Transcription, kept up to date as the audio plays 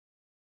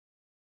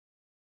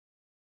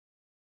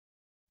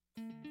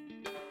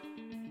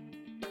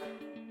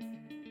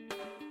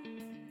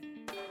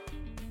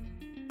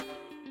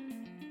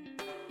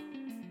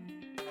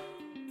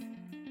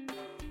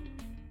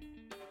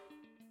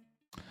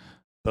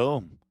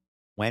Boom.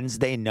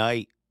 Wednesday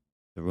night,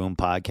 the Room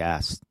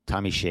Podcast.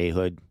 Tommy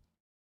Shayhood.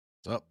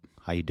 What's up?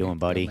 How you doing,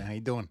 buddy? Good, man. How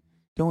you doing?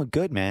 Doing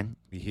good, man.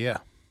 We here.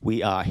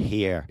 We are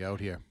here. We out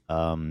here.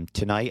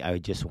 Tonight, I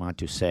just want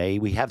to say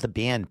we have the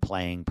band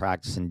playing,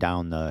 practicing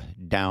down the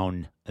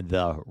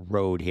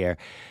road here,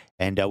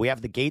 and we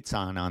have the gates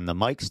on the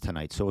mics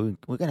tonight. So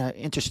we're gonna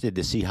interested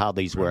to see how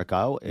these work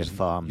out.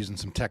 Using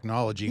some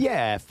technology.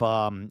 Yeah, if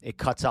it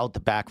cuts out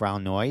the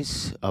background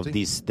noise of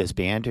this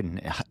band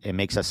and it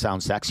makes us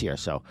sound sexier.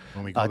 So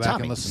When we go back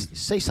Tommy, and listen,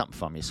 say something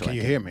for me. So can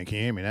you hear me? Can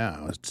you hear me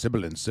now? It's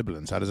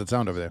sibilance. How does it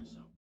sound over there?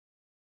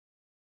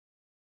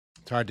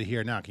 It's hard to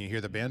hear now. Can you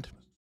hear the band?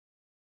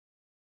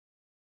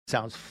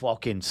 Sounds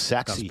fucking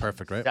sexy. Sounds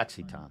perfect, right?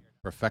 Sexy, Tom.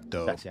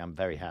 Perfecto. Sexy. I'm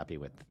very happy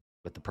with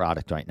the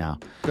product right now.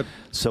 Good.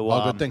 So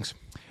All good things.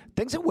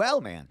 Things are well,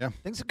 man. Yeah.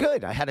 Things are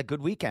good. I had a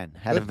good weekend.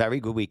 Had a very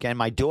good weekend.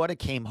 My daughter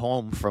came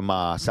home from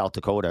South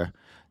Dakota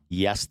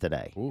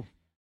yesterday. Ooh.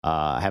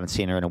 I haven't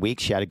seen her in a week.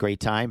 She had a great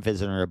time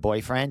visiting her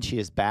boyfriend. She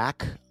is back.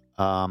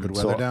 Good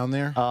weather down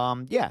there?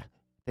 Yeah,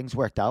 things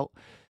worked out.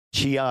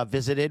 She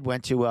visited,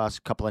 went to a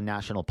couple of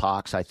national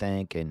parks, I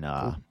think, and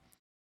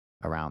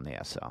around there.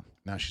 So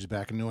Now she's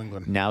back in New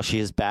England. now she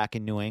is back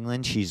in New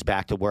England. She's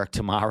back to work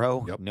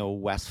tomorrow. Yep. No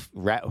rest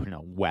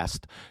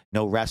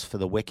for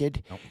the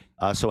wicked. Nope.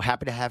 So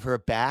happy to have her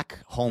back,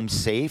 home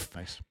safe.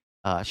 Nice.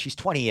 She's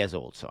 20 years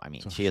old, so I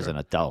mean, she is sure. an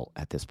adult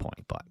at this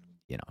point, but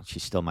you know,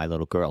 she's still my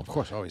little girl. Of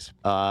course, always.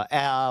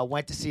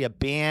 Went to see a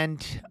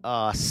band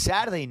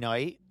Saturday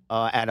night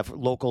at a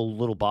local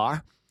little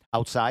bar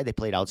outside. They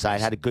played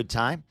outside, had a good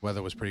time.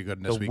 Weather was pretty good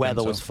this The weekend.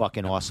 weather so was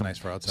fucking awesome. Nice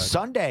for outside.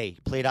 Sunday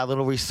played our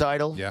little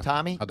recital. Yeah.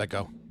 Tommy, How'd that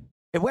go?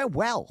 it went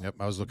well. Yep.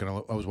 I was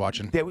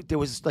watching. There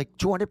was like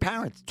 200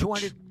 parents,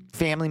 200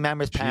 family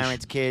members,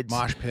 parents, kids.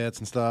 Mosh pits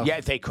and stuff. Yeah,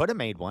 if they could have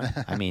made one.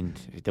 I mean,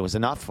 there was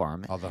enough for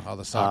them. All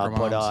the soccer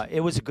moms. But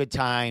it was a good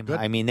time. Good.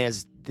 I mean,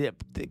 the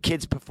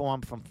kids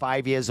performed from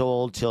 5 years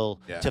old to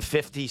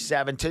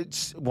 57.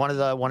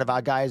 One of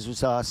our guys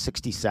was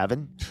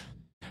 67.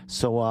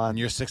 So and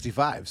you're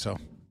 65, so.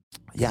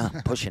 yeah,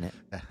 pushing it.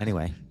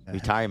 Anyway,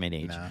 retirement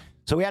age. Nah.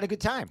 So we had a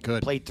good time.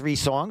 Good. Played 3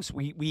 songs.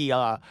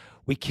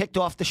 We kicked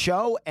off the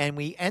show and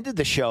we ended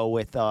the show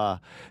with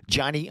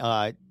Johnny.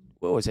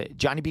 What was it?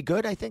 Johnny Be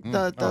Good, I think.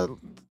 The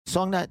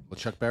song that Well,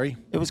 Chuck Berry.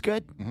 it was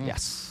good. Mhm.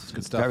 Yes, It's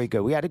good stuff. Very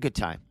good. We had a good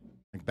time.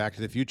 Like Back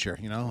to the Future,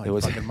 like It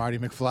was- fucking Marty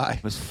McFly.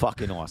 It was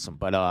fucking awesome.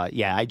 But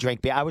yeah, I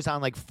drank beer. I was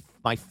on like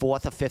my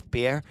 4th or 5th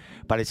beer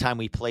by the time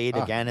we played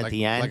again at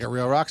the end. Like a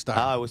real rock star.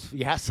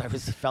 I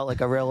felt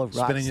like a real rock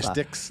Spinning your star.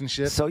 sticks and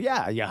shit. So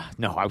yeah.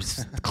 No, I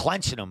was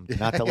clenching them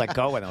not to let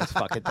go of those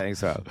fucking things.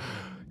 So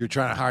You're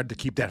trying hard to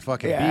keep that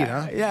fucking yeah, beat,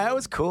 huh? yeah, it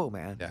was cool,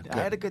 man. Yeah, I good.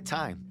 had a good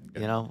time.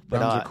 Good. You know,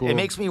 Drums are but cool. it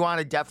makes me want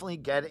to definitely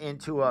get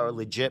into a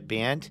legit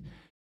band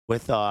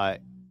with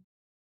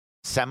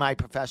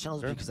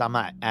semi-professionals because I'm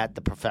not at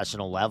the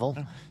professional level.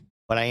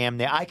 But I am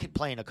there. I could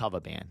play in a cover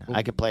band. Cool.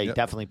 I could play, Yep.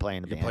 definitely play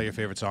in a You band. play your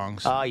favorite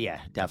songs. Oh yeah,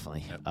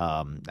 definitely. Yep.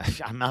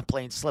 I'm not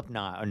playing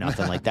Slipknot or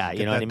nothing like that. You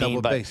Get know what I that mean?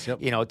 double But bass,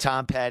 yep.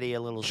 Tom Petty,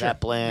 a little Sure.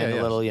 Zeppelin, Yeah,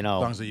 yeah. a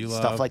little Songs that you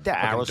stuff love. like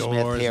that. Fucking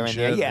Aerosmith Doors here and and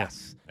there. shit.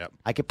 Yes, Yep.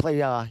 I could play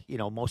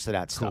most of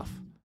that stuff.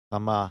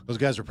 I'm Those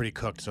guys are pretty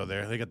cooked, so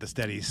they got the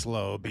steady,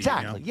 slow beat.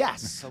 exactly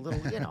yes, a little.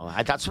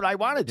 That's what I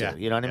want to do. Yeah,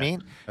 You know what I yeah.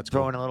 mean? That's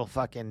Throw cool. in a little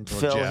fucking Little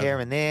fill jazz- here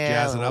and there.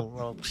 jazz it a up.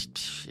 little,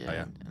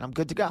 yeah. and I'm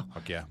good to go.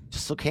 Fuck yeah.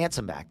 Just look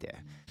handsome back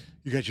there.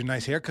 You got your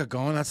nice haircut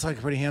going. That's like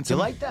pretty handsome.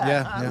 like that,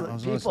 Yeah, huh? yeah. I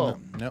was People.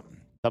 listening. Yep.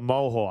 The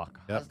mohawk.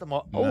 Yep. How's the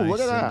oh, Nice look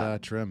at that.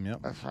 and, trim.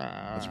 Yep.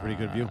 That's a pretty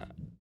good view.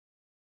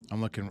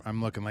 I'm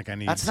looking like I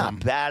need That's some.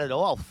 not bad at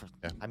all.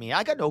 Yeah. I mean,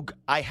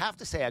 I have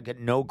to say, I got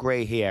no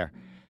gray hair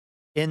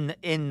in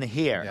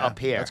here, Yeah, up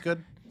here. That's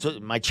good. So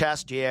my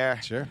chest, yeah.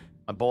 Sure.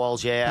 My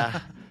balls, yeah.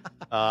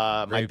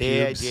 My Gray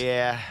beard, pubes.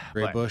 yeah.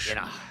 Gray But, bush.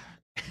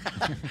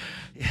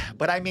 yeah,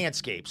 but I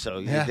manscape, so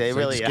Yeah, they so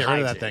really just get rid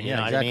of hides that thing. it, You Yeah,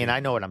 know what I exactly. mean? I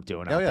know what I'm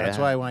doing. Oh out yeah, there. that's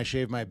why when I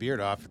shave my beard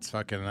off, it's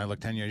fucking. I look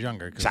 10 years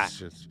younger.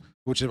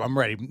 Which is, I'm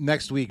ready.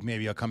 Next week,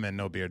 maybe I'll come in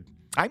no beard.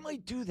 I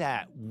might do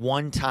that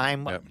one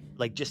time. Yep.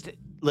 Like just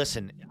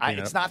listen. Clean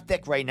It's up. not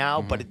thick right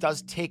now, but it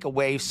does take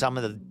away some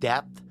of the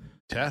depth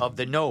Yeah. of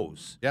the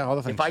nose. Yeah, all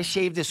the things. If I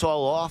shave this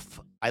all off,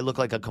 I look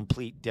like a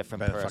complete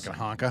different That person.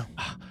 fucking honka.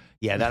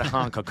 Yeah, that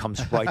honker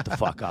comes right the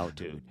fuck out,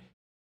 dude.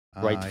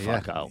 Right the yeah.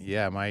 fuck out.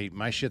 Yeah,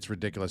 my shit's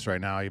ridiculous right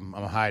now. I'm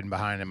hiding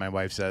behind it, my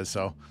wife says.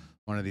 So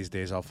one of these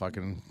days I'll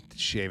fucking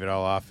shave it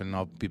all off and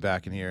I'll be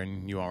back in here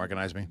and you won't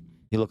recognize me.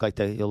 You look like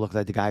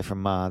the guy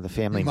from the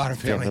Family Modern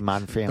Family. The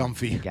Modern Family.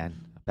 Gumpy. Again.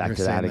 Back You're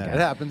to that saying again. It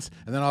happens.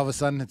 And then all of a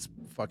sudden it's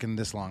fucking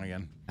this long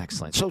again.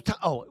 Excellent. So,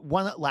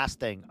 one last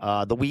thing.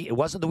 It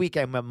wasn't the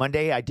weekend.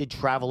 Monday, I did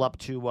travel up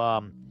to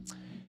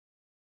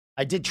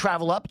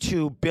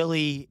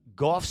Billy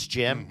Goff's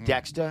gym,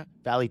 Dexter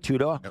Valley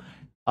Tudor,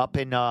 up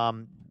in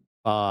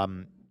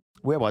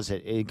where was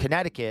it? In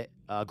Connecticut,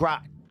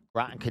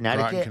 Groton,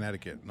 Connecticut. Groton,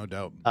 Connecticut, no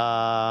doubt.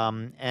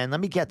 And let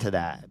me get to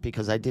that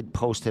because I did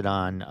post it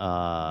on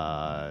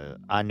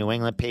New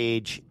England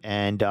page,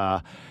 and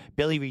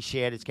Billy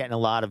reshared. It's getting a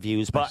lot of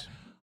views, but Nice.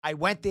 I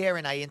went there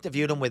and I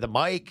interviewed him with a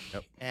mic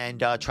and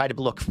tried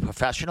to look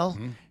professional.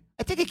 Mhm.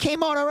 I think it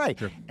came out all right.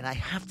 Sure. And I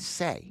have to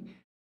say,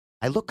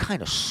 I look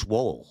kind of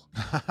swole.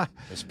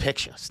 This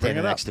picture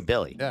standing it next up. to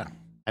Billy. Yeah.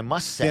 I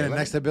must say. Standing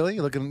next to Billy,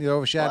 you're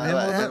overshadowing him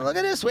a little bit. Look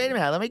at this. Wait a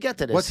minute. Let me get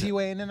to this. What's he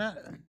weighing in at?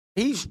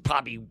 He's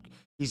probably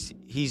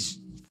he's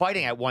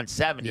fighting at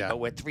 170, Yeah. but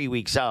we're 3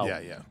 weeks out.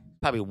 Yeah.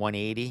 Probably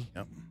 180.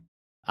 Yep.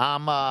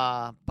 I'm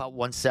about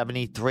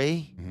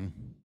 173. Mm-hmm.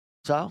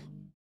 So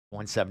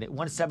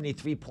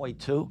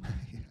 173.2.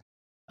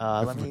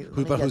 Let me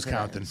Who's get to that.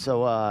 counting?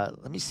 So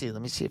let me see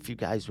if you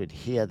guys would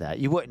hear that.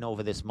 You wouldn't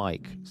over this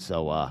mic.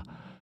 So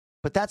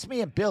but that's me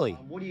and Billy.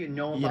 What do you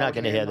know about him? You're not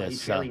gonna hear He's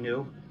this, fairly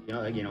new.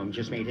 He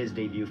just made his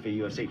debut for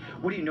UFC.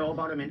 What do you know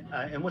about him,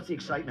 and what's the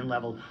excitement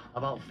level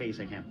about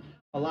facing him?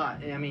 A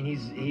lot. I mean,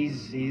 he's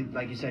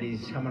like you said,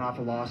 he's coming off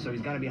a loss, so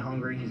he's gonna be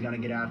hungry. He's gonna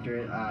get after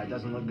it. It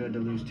doesn't look good to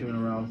lose 2 in a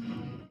row,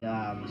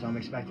 so I'm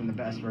expecting the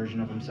best version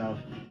of himself.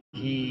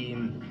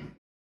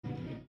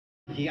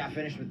 He got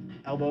finished with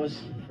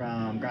elbows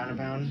from ground and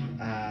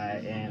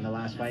pound in the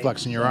last fight.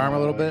 Flexing your arm a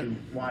little bit? If you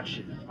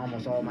watch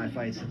almost all my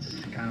fights.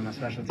 It's kind of my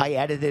specialty. I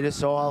edited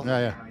this all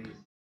Yeah.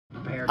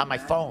 Prepared on for my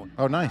that. phone.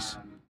 Oh, nice.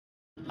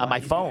 On my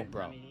He's phone, good.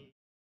 bro. I mean,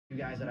 two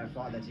guys that I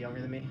fought that's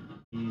younger than me.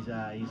 He's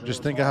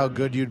Just think of how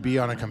good you'd be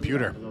on a A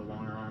computer. little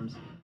longer arms,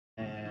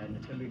 and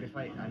it's gonna be a good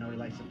fight. I know he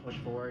likes to push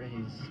forward.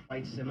 His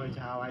fights similar to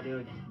how I do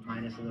it,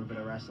 minus a little bit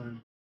of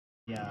wrestling.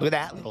 Yeah. Look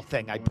at that little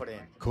thing I put in.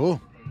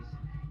 Cool.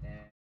 And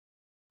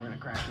we're gonna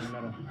crash in the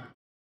middle.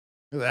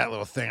 Look at that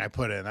little thing I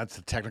put in. That's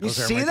the technical You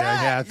term see right that?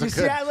 there. Yeah, it's you a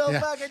see good, that little yeah.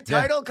 fucking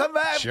Yeah. title come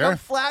back, Sure. come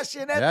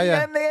flashing at the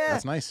end there?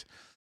 That's nice.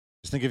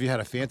 Just think if you had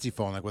a fancy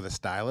phone, like with a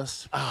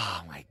stylus.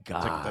 Oh my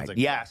god! that's like-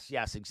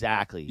 yes,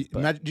 exactly. But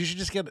Imagine, you should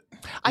just get.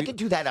 I can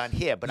do that on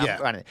here, but Yeah.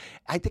 I'm running.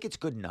 I think it's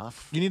good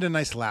enough. You need a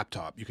nice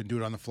laptop. You can do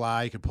it on the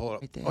fly. You can pull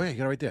it. Right there. Oh yeah, you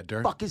got it right there,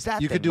 Dirt. Fuck is that?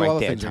 You thing could do right all the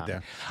there, things Tom? right there.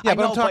 I Yeah,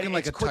 but know, I'm talking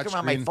like it's a quicker touch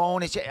on my screen.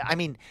 phone. I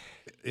mean,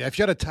 Yeah, if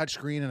you had a touch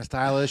screen and a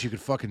stylus, you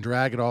could fucking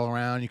drag it all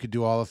around. You could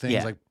do all the things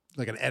Yeah.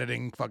 like an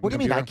editing fucking what do you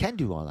mean? computer. I can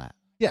do all that.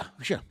 Yeah,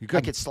 sure. You I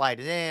could. could slide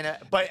it in,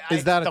 but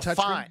Is that a the touch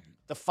font? screen?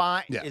 The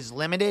font Yeah. is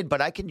limited,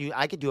 but I can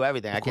do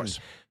everything. Of I can course.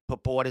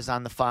 put borders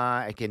on the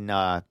font. I can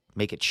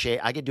make it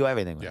shape. I can do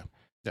everything with, Yeah.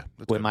 Yeah,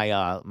 that's with good.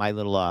 my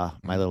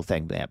little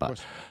thing there. But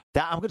course.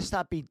 that I'm going to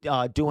start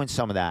doing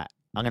some of that.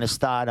 I'm going to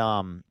start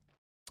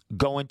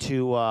going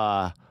to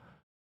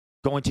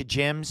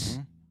gyms.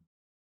 Mhm.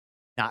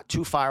 Not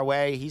too far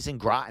away. He's in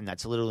Groton.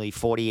 That's literally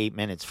 48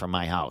 minutes from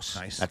my house.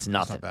 Nice. That's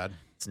nothing. Not bad.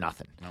 It's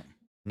nothing. No.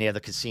 Near the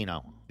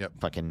casino. Yep.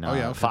 Fucking Oh,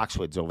 yeah, okay.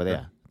 Foxwoods over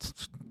there.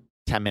 It's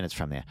 10 minutes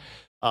from there.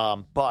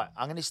 But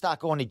I'm going to start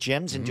going to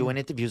gyms and Mhm. doing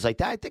interviews like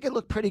that. I think it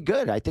looked pretty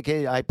good. I think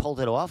I pulled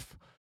it off.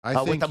 I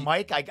With think the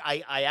mic,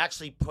 I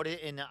actually put it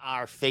in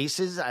our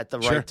faces at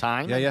the Sure. right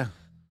time. Yeah.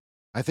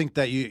 I think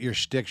that your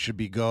shtick should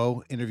be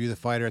go interview the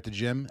fighter at the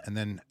gym and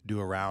then do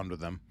a round with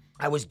them.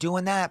 I was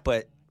doing that,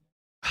 but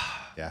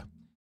Yeah.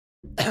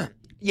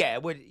 yeah,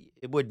 it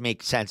would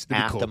make sense be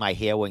after cool. my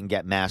hair wouldn't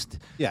get messed.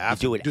 Yeah,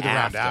 after, do it the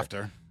round after.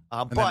 after.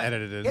 And But then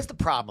edit it in. here's the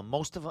problem: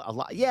 most of a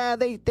lot, yeah,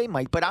 they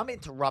might, but I'm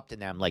interrupting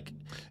them. Like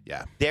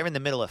Yeah. they're in the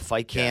middle of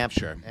fight Yeah, camp,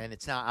 sure. and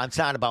it's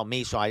not about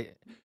me. So It's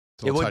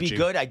a it little would be touchy.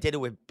 good. I did it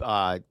with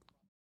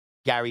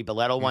Gary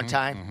Belletto one Mhm,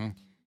 time. mhm.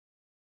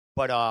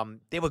 But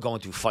they were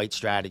going through fight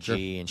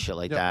strategy and shit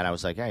like Yep. that. I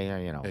was like, hey,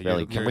 Yeah,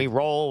 really, can we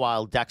roll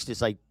while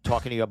Dexter's like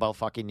talking to you about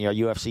fucking your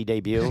UFC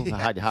debut,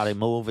 Yeah. how they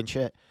move and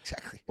shit?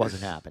 Exactly.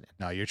 Wasn't happening.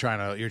 No, you're trying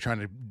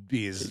to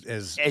be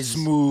as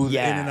smooth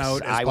yes, in and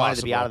out as I wanted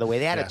to be out of the way.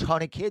 They had Yeah. a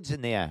ton of kids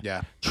in there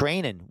Yeah.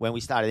 training when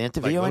we started Like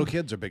interviewing. little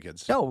kids or big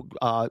kids? No,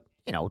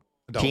 Adults.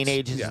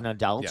 teenagers Yeah. and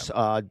adults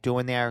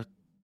doing their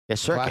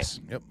circuit. Class.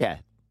 Yep. Yeah,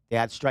 they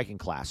had striking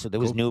class, so there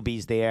was Cool.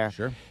 newbies there.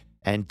 Sure.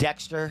 And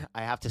Dexter,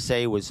 I have to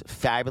say, was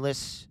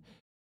fabulous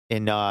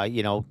in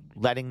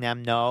letting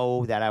them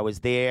know that I was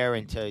there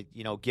and to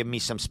give me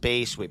some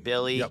space with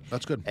Billy. Yep.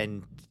 That's good.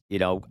 And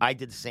I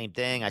did the same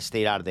thing. I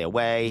stayed out of their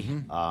way.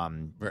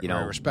 Mhm. Very Went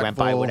by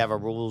respectful. whatever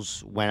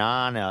rules went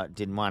on.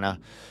 Didn't want to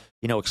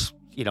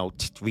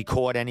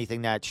record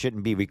anything that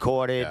shouldn't be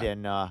recorded. Yeah.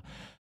 And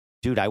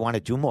dude, I want to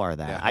do more of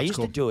that. Yeah, I that's used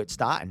cool. to do it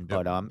starting,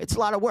 but it's a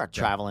lot of work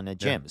traveling to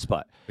Yeah. gyms.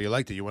 But But you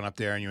liked it. You went up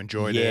there and you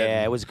enjoyed it. yeah,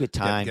 and it was a good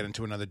time. Get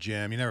into another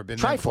gym. You never been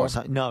there before?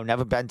 Triforce? No,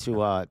 never been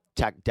to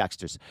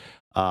Dexter's.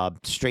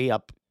 Straight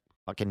up,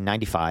 fucking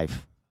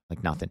 95,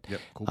 like nothing.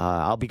 Yep. Cool.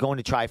 I'll be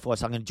going to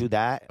Triforce. I'm going to do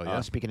that. Oh,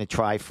 yeah? Speaking of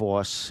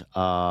Triforce,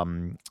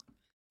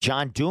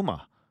 John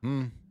Duma.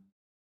 Hmm.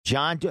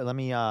 Let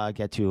me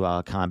get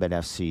to Combat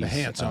FC. The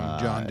handsome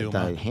John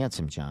Duma. The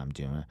handsome John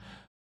Duma.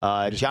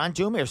 just- John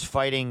Duma is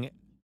fighting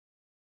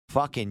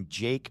fucking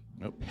Jake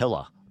Nope.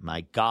 Pillar. My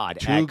God.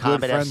 Two at good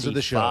Combat friends FC of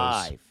the shows.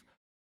 5.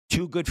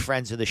 Two good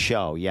friends of the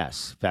show.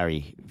 Yes.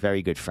 Very,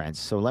 very good friends.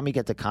 So let me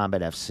get to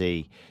Combat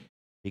FC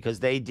because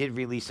they did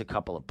release a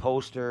couple of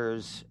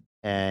posters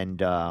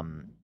and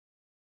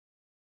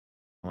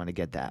I want to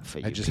get that for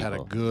you. I just had a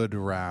people. good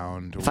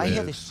round. If I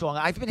hear this song,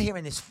 I've been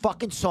hearing this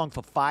fucking song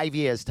for 5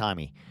 years,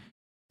 Tommy.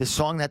 This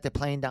song that they're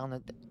playing down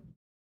the.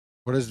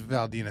 What is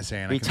Valdina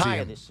saying?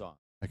 Retire this song.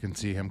 I can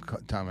see him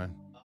coming.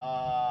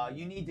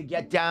 You need to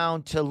get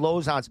down to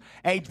Lozon's.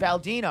 Hey,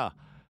 Valdina,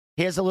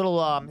 here's a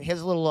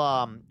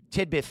little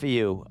tidbit for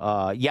you.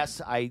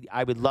 Yes,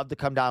 I would love to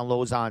come down to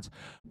Lozon's,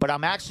 but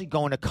I'm actually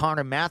going to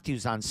Connor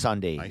Matthews on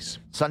Sunday. Nice.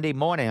 Sunday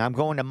morning, I'm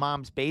going to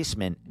Mom's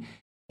Basement,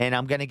 and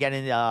I'm going to get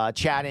in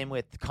chat in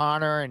with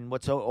Connor and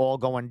what's all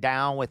going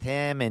down with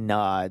him and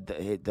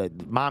the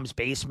Mom's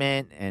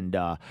Basement and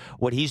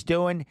what he's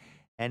doing.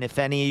 And if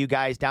any of you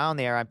guys down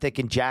there, I'm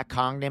thinking Jack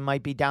Congdon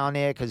might be down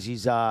there because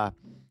he's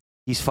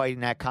fighting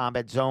that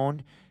Combat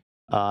Zone.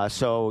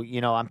 So,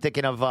 I'm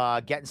thinking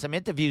of getting some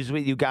interviews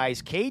with you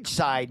guys cage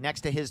side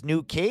next to his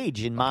new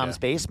cage in Mom's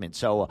Basement.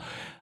 So,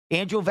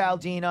 Andrew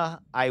Valdina,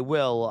 I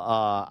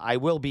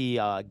will be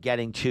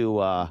getting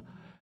to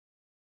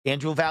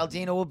Andrew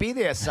Valdina will be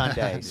there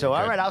Sunday. So,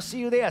 all right, I'll see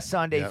you there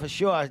Sunday for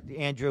sure,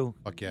 Andrew.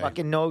 Okay.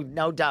 Fucking no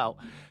doubt.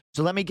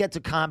 So, let me get to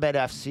Combat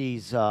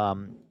FC's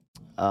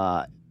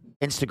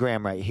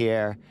Instagram right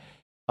here.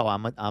 Oh,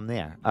 I'm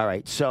there. All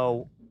right.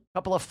 So, a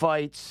couple of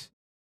fights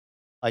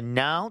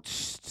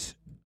announced.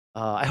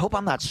 I hope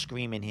I'm not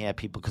screaming here,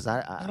 people, because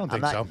I don't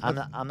think so.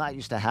 I'm not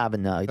used to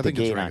having the think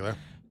gate it's regular.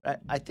 on.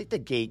 I think the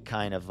gate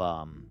kind of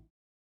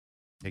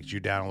Takes you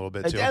down a little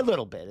bit too. a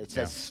little bit. It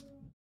says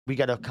we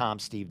got to calm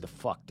Steve the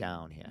fuck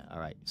down here. All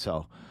right.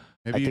 So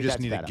Maybe I you think just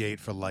that's need better. a gate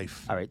for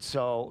life. All right.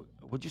 So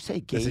would you say I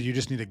gate? said you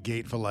just need a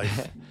gate for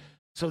life.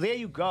 So there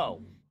you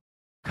go.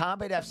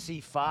 Combat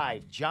FC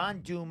 5.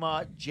 John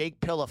Duma, Jake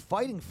Pillar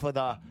fighting for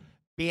the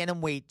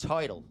bantamweight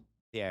title.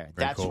 There.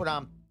 Very That's cool.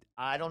 what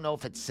I don't know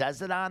if it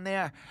says it on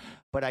there,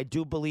 but I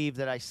do believe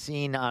that I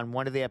seen on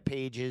one of their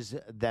pages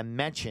them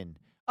mention.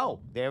 Oh,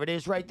 there it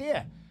is right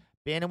there.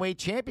 Bantamweight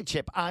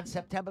Championship on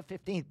September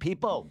 15th.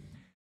 People,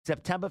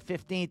 September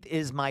 15th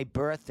is my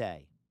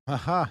birthday.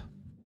 Uh-huh.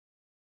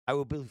 I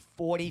will be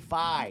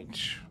 45.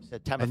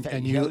 September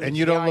 15th. And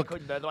you don't look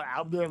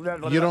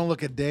you don't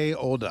look a day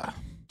older.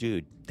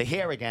 Dude, the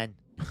hair again.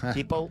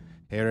 People,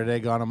 Here today,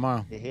 gone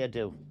tomorrow. the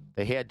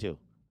hairdo,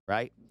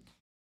 right?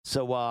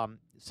 So,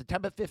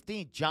 September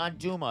 15th, John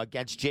Duma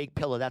against Jake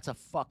Pillar. That's a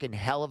fucking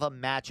hell of a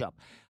matchup.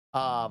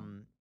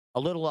 A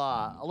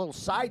little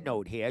side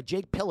note here.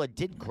 Jake Pillar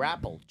did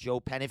grapple Joe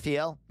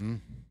Pennyfield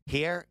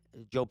here.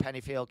 Joe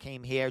Pennyfield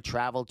came here,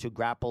 traveled to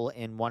grapple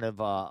in one of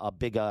a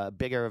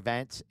bigger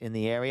events in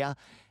the area,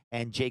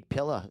 and Jake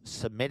Pillar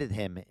submitted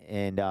him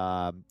in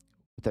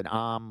with an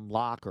arm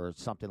lock or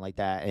something like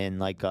that in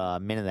like a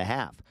minute and a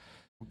half.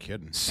 No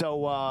kidding.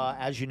 So,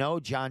 as you know,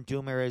 John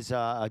Duma is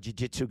a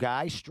jiu-jitsu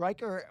guy,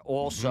 striker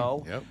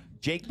also. Yep.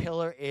 Jake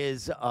Pillar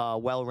is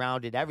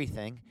well-rounded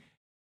everything.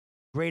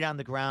 Great on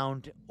the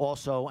ground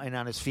also and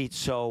on his feet.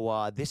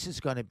 So, this is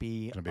going to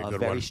be Gonna be a a good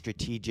very one.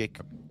 strategic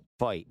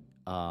fight.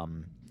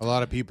 A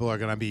lot of people are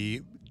going to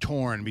be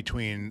torn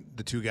between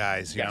the two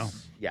guys, you know?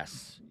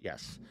 Yes.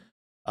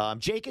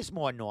 Jake is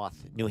more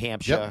north, New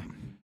Hampshire.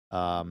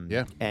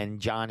 Yeah. And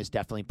John is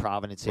definitely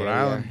Providence Rhode area.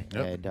 Island,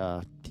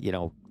 yep.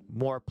 And,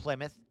 more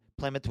Plymouth.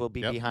 Plymouth will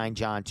be behind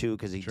John, too,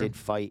 because he Sure. did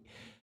fight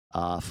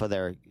for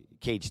their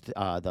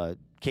the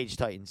Cage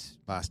Titans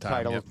Last time.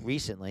 title Yep.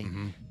 recently.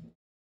 Mhm.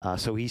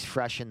 So he's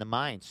fresh in the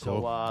mind.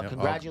 So Cool. Yep.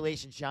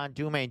 congratulations, John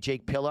Duma and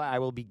Jake Pillar. I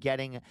will be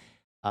getting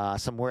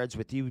some words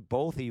with you,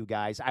 both of you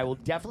guys. I will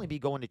definitely be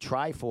going to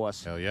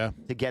Triforce Hell yeah.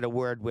 to get a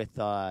word with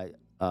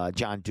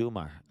John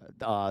Duma,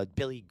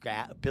 Billy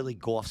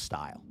Goff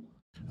style.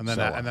 And then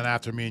So, and then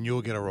after me and you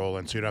will get a roll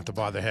in, so you don't have to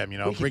bother him. You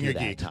know, We can bring do your that,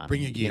 gi. Tommy.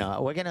 Bring your gi.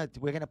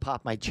 We're gonna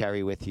pop my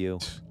cherry with you.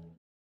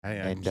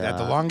 and,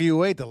 The longer you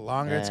wait, the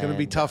longer it's going to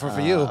be tougher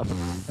for you.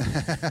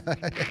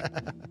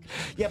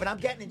 Yeah, but I'm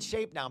getting in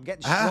shape now. I'm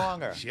getting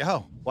stronger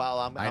Yo, while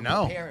I'm I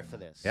know. preparing for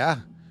this. yeah.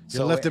 You're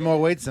So lifting more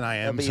weights than I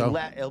am.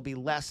 It'll be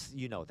less.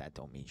 You know that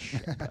don't mean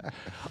shit. But.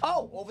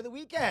 Over the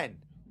weekend,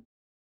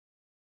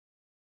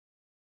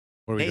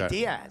 What do we Nate got?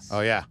 Diaz.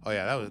 Oh yeah.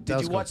 That was.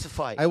 Did you watch the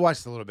fight? I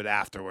watched a little bit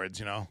afterwards.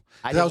 You know, 'cause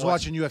I didn't was watch-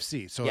 watching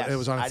UFC, so Yes, it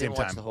was on at I the same didn't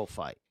watch time. the whole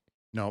fight.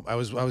 No, I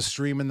was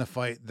streaming the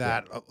fight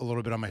a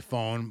little bit on my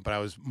phone, but I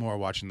was more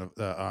watching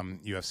the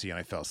UFC, and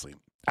I fell asleep.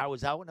 I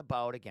was out and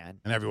about again,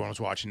 And everyone was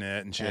watching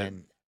it and shit.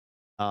 and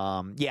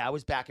I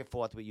was back and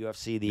forth with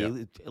UFC,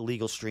 the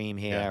illegal stream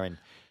here, Yeah. and.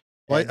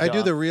 Well, and, I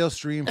do the real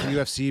stream for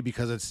UFC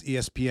because it's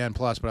ESPN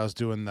Plus, but I was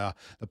doing the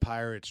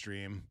pirate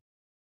stream,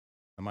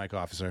 the mic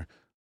officer,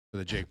 for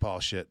the Jake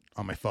Paul shit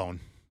on my phone.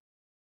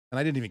 And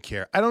I didn't even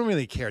care. I don't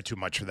really care too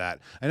much for that.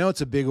 I know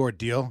it's a big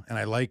ordeal, and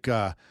I like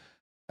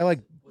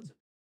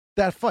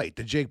that fight,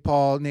 the Jake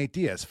Paul Nate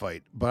Diaz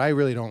fight. But I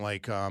really don't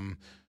like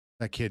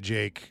that kid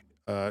Jake.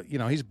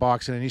 He's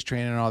boxing and he's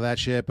training and all that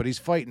shit, but he's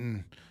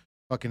fighting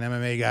fucking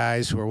MMA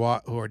guys who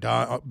are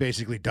done,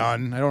 basically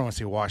done. I don't want to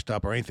say washed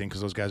up or anything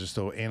because those guys are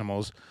still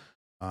animals.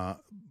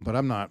 But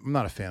I'm not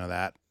a fan of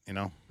that. You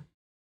know.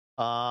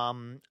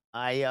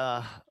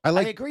 I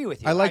like- agree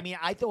with you. I mean,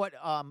 I thought.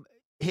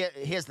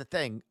 Here's the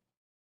thing.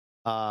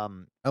 I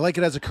like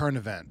it as a current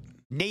event.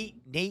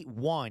 Nate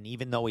won,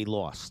 even though he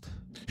lost.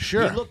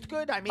 Sure. He looked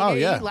good. I mean, Oh,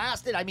 he yeah.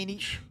 lasted. I mean,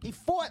 he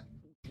fought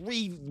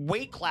 3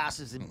 weight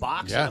classes in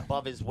boxing Yeah.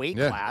 above his weight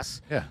Yeah.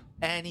 class. Yeah.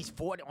 And he's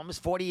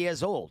almost 40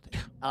 years old. he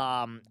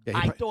I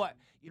pro- thought,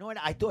 you know what?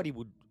 I thought he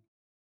would.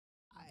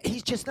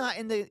 He's just not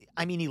in the.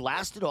 I mean, he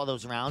lasted all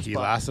those rounds. He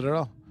but lasted it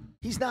all.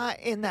 he's not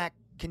in that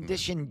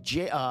condition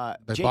Jake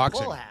boxing.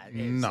 Paul had.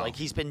 Is. No. Like,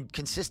 he's been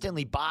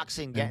consistently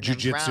boxing, getting them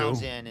jiu-jitsu.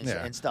 rounds in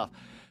Yeah. and stuff.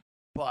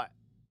 But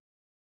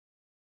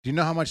Do you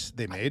know how much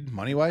they made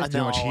money wise? Do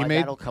you know how much he no, made?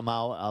 that'll come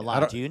out a I lot.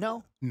 don't- Do you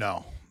know?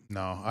 No.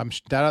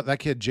 That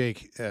kid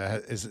Jake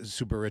is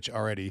super rich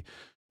already.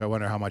 I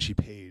wonder how much he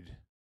paid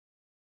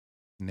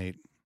Nate.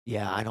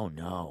 Yeah, I don't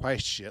know. Probably a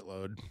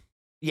shitload.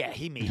 Yeah,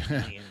 he made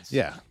millions.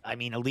 Yeah, I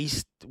mean, at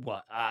least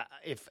what?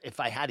 If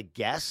I had to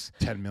guess,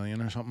 10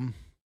 million or something.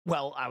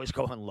 well, I was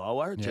going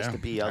lower just Yeah, to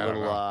be a I don't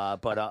little. know.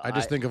 But I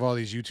just think of all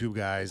these YouTube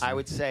guys. I and-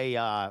 would say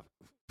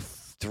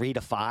 3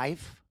 to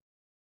 5.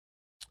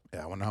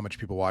 Yeah, I wonder how much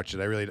people watched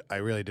it. I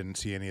really didn't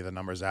see any of the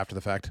numbers after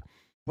the fact.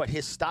 But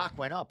his stock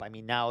went up. I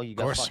mean, now you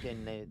got course.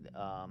 fucking.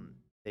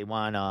 They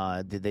want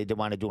they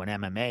want to do an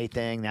MMA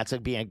thing. That's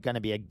going to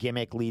be a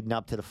gimmick leading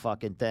up to the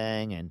fucking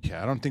thing. And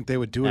Yeah, I don't think they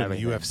would do it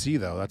Everything. in the UFC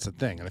though. That's the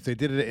thing. And if they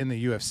did it in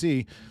the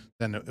UFC,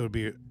 then it would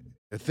be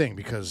a thing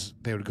because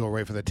they would go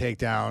right for the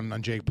takedown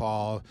on Jake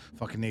Paul.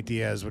 Fucking Nate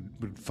Diaz would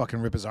fucking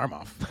rip his arm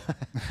off.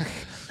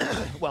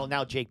 well,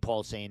 now Jake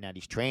Paul's saying that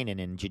he's training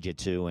in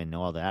jiu-jitsu and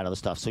all that other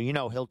stuff. So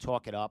he'll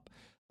talk it up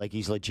like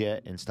he's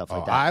legit and stuff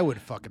like that. I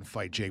would fucking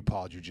fight Jake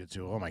Paul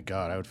jiu-jitsu. Oh my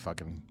god, I would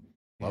fucking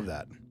love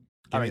that.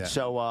 All Give me right, that.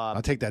 so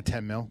I'll take that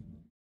 10 mil.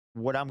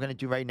 what I'm going to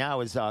do right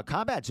now is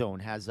Combat Zone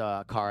has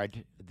a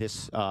card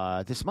this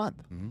month.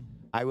 Mm-hmm.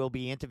 I will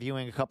be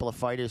interviewing a couple of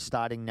fighters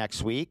starting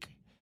next week,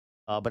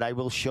 but I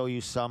will show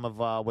you some of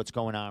what's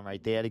going on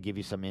right there to give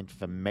you some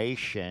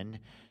information.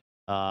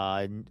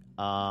 Sahib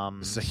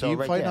so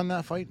right fight there, on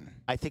that fight?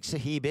 I think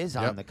Sahib is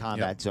on the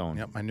Combat Zone.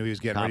 Yep, I knew he was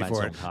getting ready Combat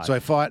for Zone it. card. So I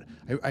fought.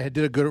 I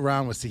did a good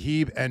round with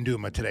Sahib and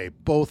Duma today.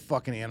 Both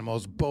fucking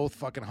animals. Both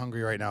fucking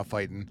hungry right now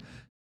fighting.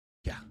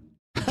 Yeah,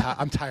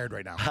 I'm tired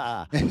right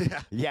now.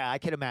 Yeah. Yeah, I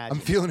can imagine.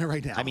 I'm feeling it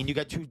right now. I mean, you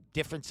got 2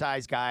 different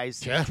size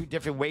guys, Yeah. 2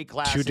 different weight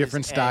classes, 2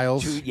 different and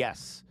styles.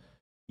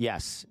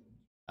 Yes.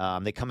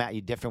 They come at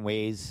you different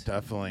ways.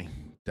 definitely.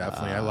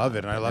 I love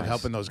it, and I love nice.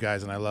 helping those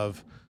guys, and I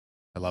love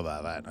all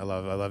that. I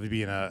love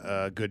being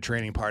a good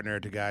training partner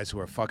to guys who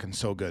are fucking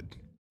so good.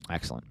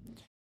 Excellent.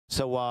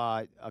 So,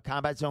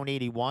 Combat Zone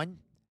 81.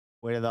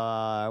 What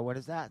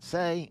does that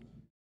say?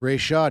 Ray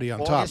Shoddy on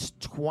top. August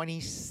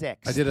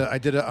 26th. I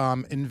did a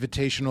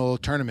invitational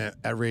tournament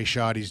at Ray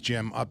Shoddy's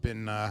gym up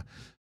in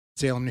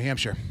Salem, New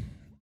Hampshire.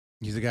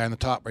 He's the guy on the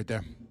top right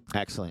there.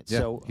 Excellent. Yeah,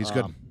 So he's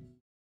good.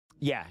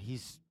 Yeah,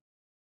 he's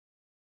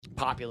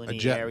popular in A the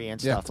jet. area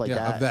and Yeah, stuff like yeah,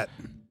 that. a vet.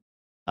 He's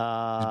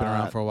been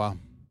around for a while.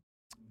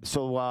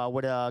 So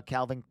what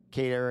Calvin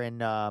Cater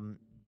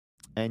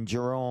and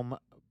Jerome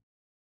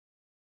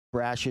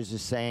Brashers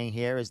is saying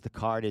here is the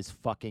card is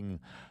fucking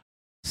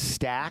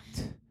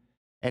stacked.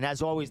 And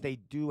as always, they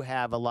do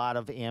have a lot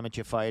of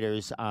amateur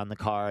fighters on the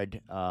card,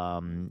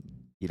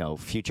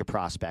 future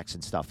prospects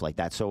and stuff like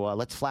that. So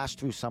let's flash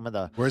through some of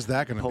the Where's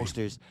that going to be?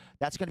 posters.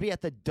 That's going to be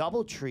at the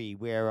DoubleTree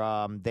where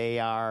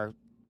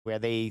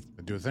they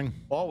Do a thing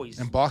always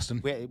in Boston.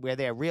 where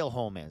their real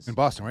home is. In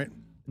Boston, right?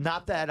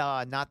 Not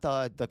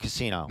the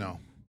casino.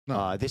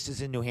 No. This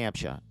is in New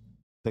Hampshire.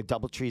 The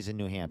DoubleTree's in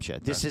New Hampshire.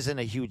 This isn't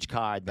a huge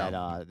card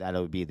that that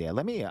would be there.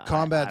 Let me.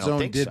 Combat I don't Zone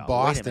think did so. Wait a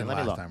Boston minute, let me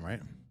last look. time,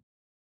 right?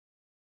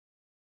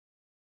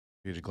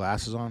 You had your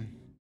glasses on.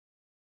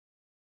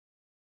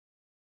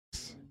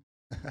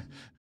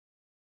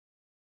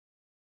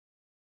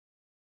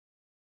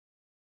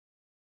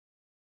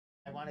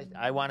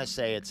 I want to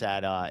say it's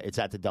at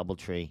the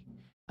DoubleTree.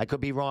 I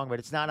could be wrong, but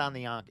it's not on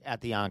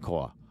at the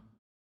Encore.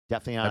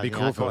 Definitely not. That'd be at the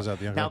cool if it Encore. was at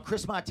the Now Encore.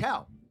 Chris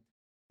Martel,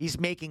 he's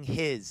making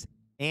his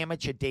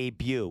amateur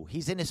debut.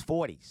 He's in his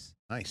 40s.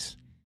 Nice.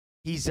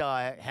 He's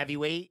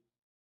heavyweight.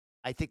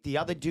 I think the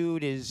other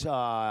dude is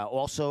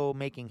also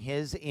making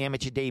his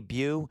amateur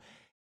debut.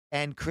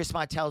 And Chris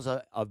Martel's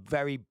a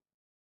very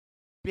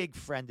big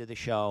friend of the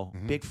show,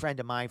 Mhm. big friend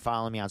of mine,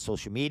 following me on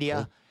social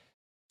media.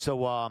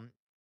 So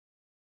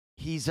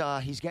he's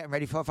getting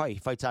ready for a fight. He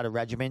fights out of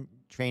Regiment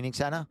Training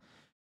Center.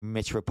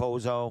 Mitch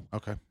Raposo,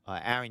 Okay.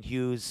 Aaron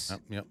Hughes,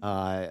 Yep.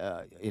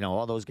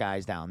 all those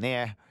guys down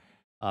there.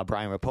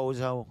 Brian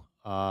Raposo,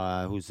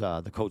 who's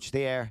the coach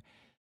there,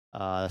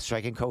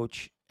 striking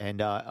coach,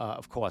 and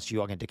of course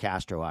Jorgen De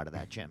Castro out of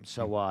that gym.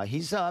 So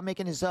he's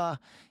making his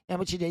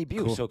amateur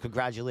debut. Cool. So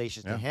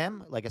congratulations to Yeah.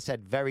 him. Like I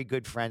said, very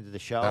good friend of the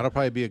show. That'll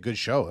probably be a good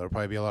show. There'll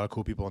probably be a lot of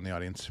cool people in the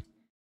audience.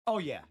 Oh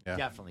yeah, Yeah.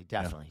 definitely.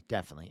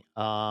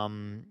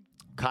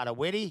 Carter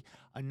Whitty,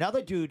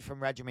 another dude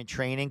from Regiment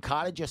Training.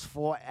 Carter just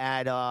fought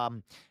at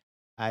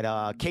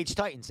Cage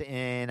Titans,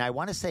 and I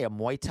want to say a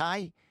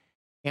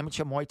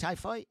amateur Muay Thai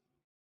fight.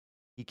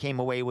 He came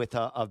away with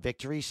a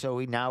victory, so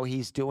now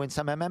he's doing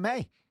some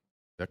MMA.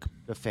 Sick.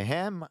 Good for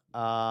him.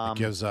 It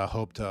gives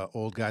hope to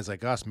old guys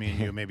like us, me and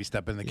you, maybe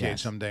step in the cage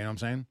Yes. someday. You know what I'm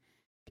saying?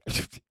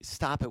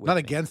 Stop it with Not me.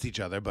 against each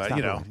other, but Stop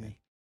you it know, with me.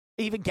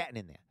 Even getting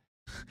in there.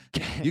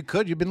 you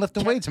could. You've been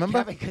lifting weights, remember?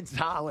 Kevin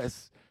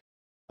Gonzalez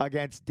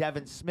against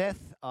Devin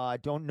Smith.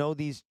 Don't know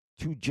these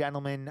two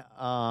gentlemen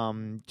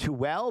too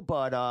well,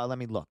 but let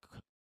me look.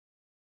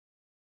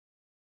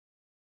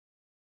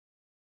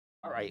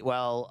 All right.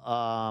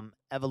 Well,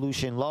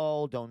 Evolution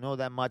Lowell, don't know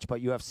that much,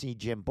 but UFC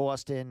Jim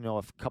Boston, know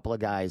a couple of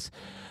guys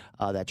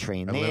that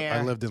train there.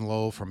 I lived in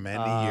Lowell for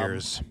many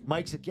years.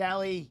 Mike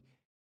Zagelli,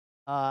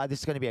 this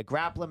is going to be a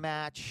grappling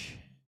match.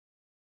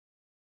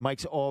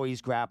 Mike's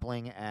always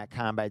grappling at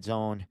Combat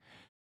Zone.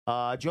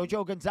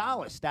 Jojo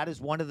Gonzalez, that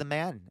is one of the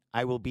men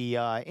I will be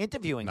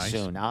interviewing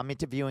soon. I'm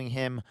interviewing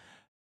him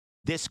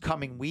this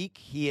coming week.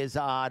 He is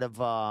out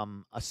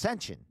of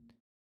Ascension.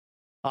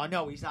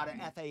 No, he's out of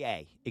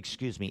FAA.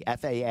 Excuse me,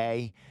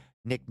 FAA.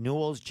 Nick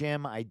Newell's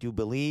gym, I do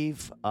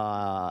believe,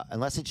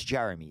 unless it's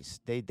Jeremy's.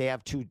 They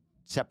have two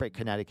separate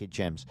Connecticut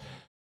gyms.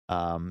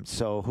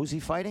 So who's he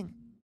fighting?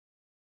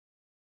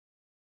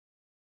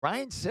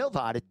 Ryan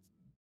Silva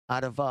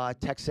out of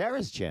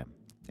Texera's gym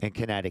in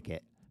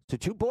Connecticut. So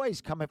two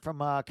boys coming from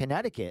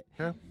Connecticut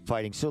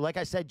fighting. So like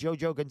I said,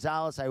 Jojo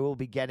Gonzalez, I will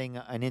be getting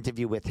an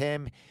interview with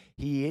him.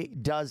 He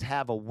does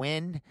have a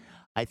win.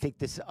 I think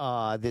this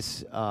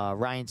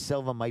Ryan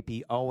Silva might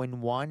be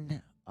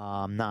 0-1.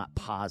 I'm not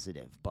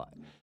positive, but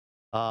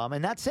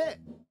and that's it.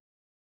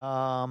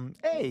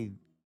 Hey,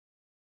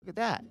 look at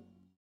that.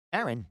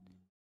 Aaron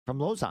from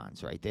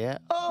Lausanne's right there.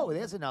 Oh,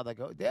 there's another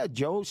go. There,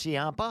 Joe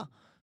Ciampa.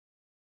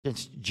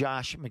 It's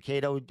Josh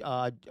Mikado.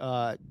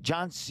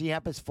 John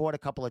Ciampa's fought a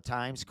couple of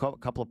times, a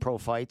couple of pro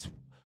fights,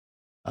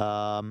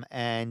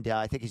 and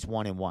I think he's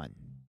 1-1.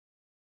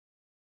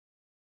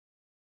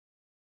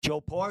 Joe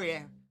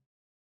Poirier,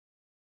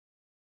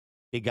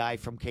 big guy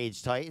from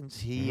Cage Titans.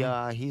 He's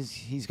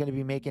going to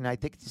be making. I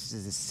think this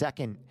is his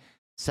second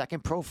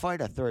pro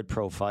fight, a third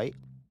pro fight.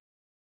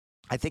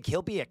 I think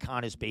he'll be at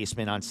Connor's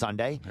basement on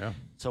Sunday. Yeah.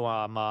 So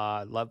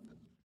love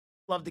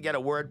to get a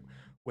word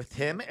with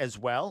him as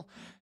well.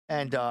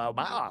 And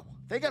wow,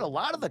 they got a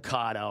lot of the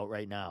card out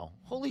right now.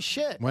 Holy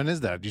shit! When is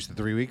that? Just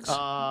 3 weeks?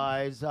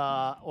 It's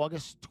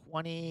August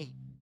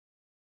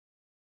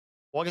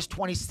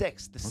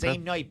 26th, the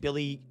same night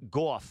Billy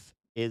Goff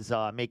is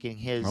making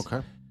his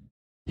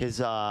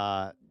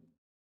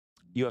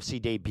UFC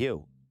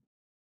debut.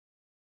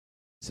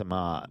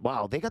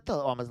 Wow, they got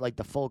almost like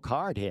the full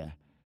card here.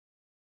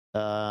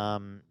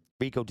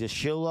 Rico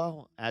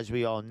DeSciullo, as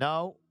we all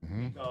know,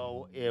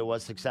 Rico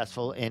was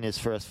successful in his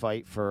first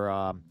fight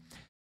for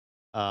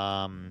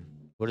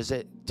what is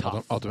it?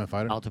 Tough. Ultimate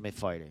Fighter. Ultimate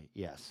Fighter.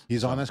 Yes.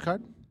 He's on this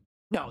card.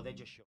 No, they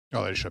just showed.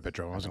 Oh, they just showed a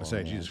picture. I was going to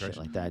say, Jesus Christ,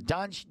 like that.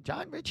 Don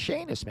Rich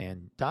Shanus,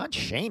 man.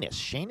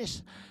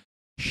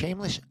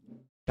 Shameless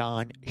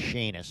Don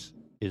Shanus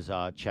is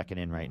checking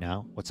in right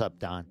now. What's up,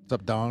 Don? What's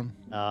up, Don?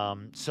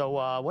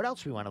 So what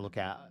else we want to look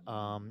at?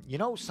 You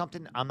know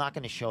something? I'm not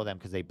going to show them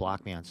because they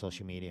blocked me on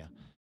social media.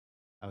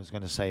 I was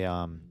going to say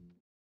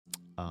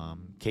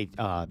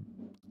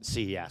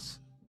CES.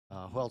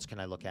 Who else can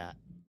I look at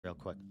real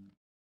quick?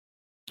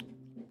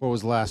 What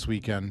was last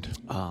weekend?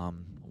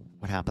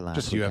 What happened last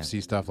Just weekend?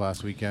 UFC stuff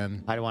last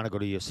weekend. I don't want to go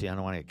to UFC. I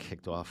don't want to get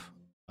kicked off.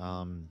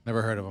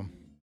 Never heard of them.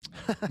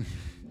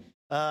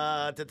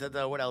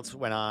 What else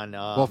went on?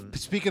 Well,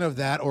 speaking of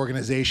that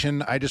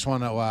organization, I just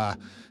want to. I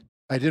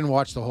didn't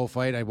watch the whole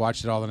fight. I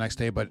watched it all the next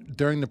day. But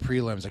during the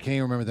prelims, I can't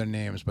even remember their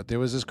names. But there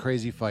was this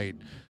crazy fight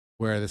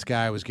where this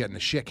guy was getting the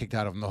shit kicked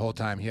out of him the whole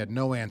time. He had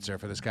no answer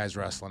for this guy's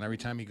wrestling. Every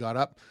time he got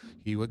up,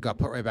 he got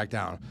put right back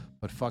down.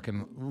 But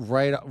fucking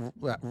right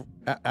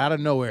out of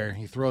nowhere,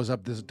 he throws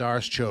up this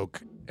Darce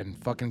choke and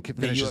fucking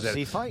finishes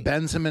UFC it. fight?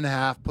 Bends him in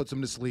half, puts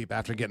him to sleep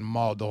after getting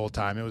mauled the whole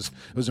time. It was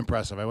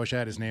impressive. I wish I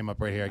had his name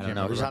up right here. I I can't don't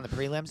know. remember. He was on the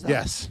prelims, though?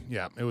 Yes,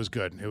 yeah, it was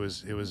good. It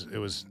was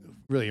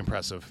really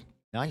impressive.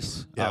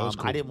 Nice. Yeah, it was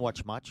cool. I didn't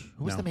watch much.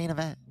 Who was No. the main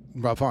event?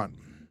 Rob Font.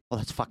 Well,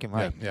 that's fucking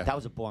right. Yeah. That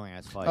was a boring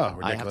ass fight. Oh,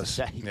 ridiculous. I have to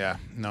say. Yeah,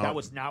 no. That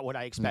was not what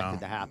I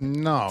expected to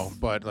happen. No,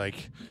 but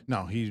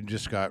no, he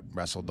just got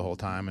wrestled the whole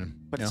time, and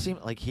But it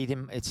seemed like he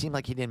didn't. It seemed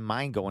like he didn't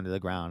mind going to the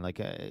ground.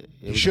 Like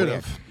he should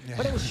have. Yeah.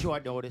 But it was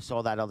short notice.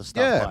 All that other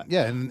stuff. Yeah, but,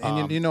 yeah,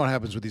 and you know what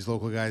happens with these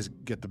local guys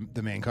get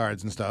the main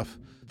cards and stuff.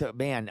 The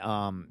man,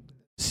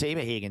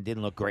 Saberhagen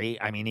didn't look great.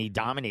 I mean, he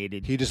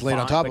dominated. He just laid on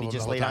Font, top but of he him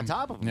just the whole laid on time.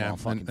 top of him. Yeah, all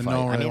fucking and fight.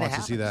 no one I really mean, wants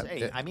to see that.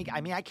 Hey, I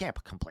mean, I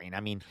can't complain. I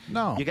mean,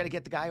 No. you got to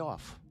get the guy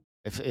off.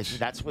 If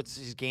that's what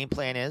his game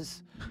plan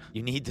is,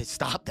 you need to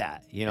stop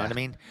that. You know what I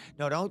mean?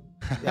 No, don't.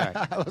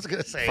 Yeah. I was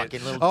gonna say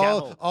Fucking little all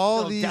devil, all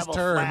little these devil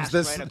terms.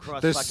 flash right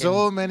across There's fucking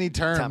so many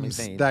Tommy terms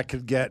Zayn. that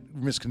could get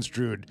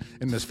misconstrued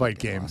in this fight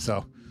game.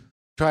 So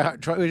try.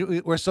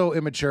 We're so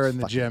immature in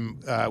the gym.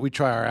 We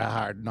try our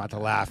hard not to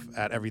laugh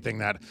at everything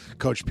that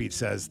Coach Pete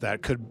says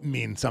that could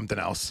mean something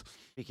else.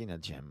 Speaking of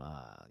gym,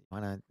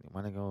 wanna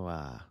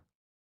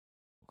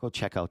go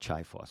check out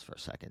Chai Force for a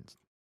second.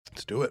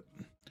 Let's do it.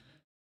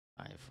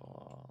 Chai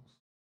Force.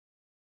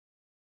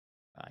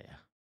 Oh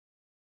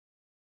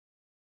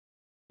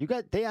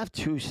yeah. They have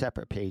two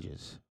separate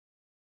pages.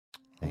 I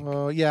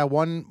think. Yeah,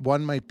 one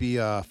might be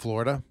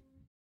Florida.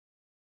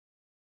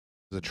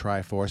 The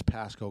Triforce,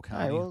 Pasco All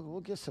County. right,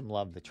 we'll give some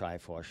love to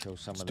Triforce. Show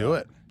some Let's of do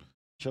it.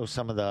 Show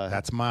some of the.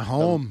 That's my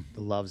home.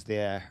 The loves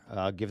there.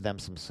 Give them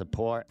some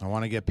support. I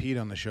want to get Pete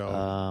on the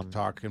show,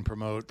 talk and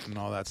promote and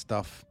all that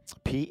stuff.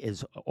 Pete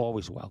is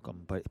always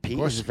welcome, but Pete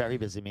is a very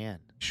busy man.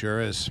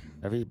 Sure is.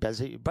 Very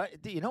busy.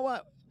 But you know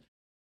what?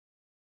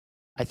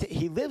 I think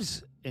he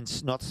lives in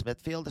North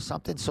Smithfield or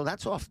something, so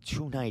that's off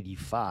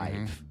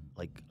 295,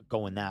 like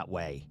going that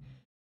way.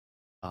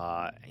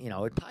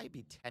 It'd probably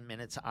be 10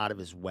 minutes out of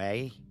his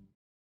way.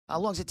 How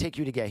long does it take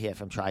you to get here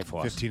from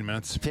Triforce? 15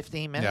 minutes.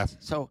 15 minutes? Yeah.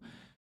 So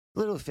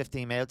literally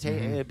 15 minutes.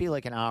 It'd be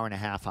like an hour and a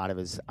half out of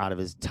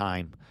his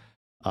time,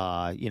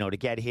 to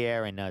get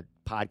here and a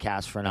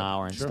podcast for an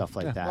hour and stuff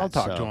like that. I'll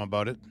talk to him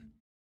about it.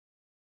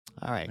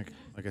 All right.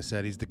 Like I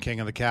said, he's the king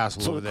of the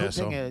castle over there.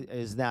 So the cool thing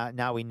is that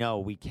now we know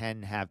we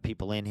can have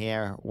people in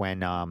here when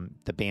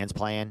the band's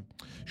playing.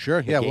 Sure.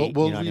 Yeah, gate,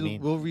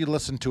 we'll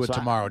re-listen to it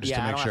tomorrow just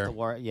to make sure. Have to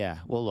worry. Yeah,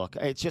 well, look,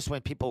 it's just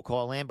when people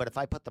call in, but if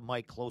I put the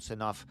mic close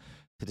enough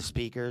to the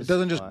speakers. It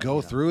doesn't just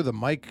go through. The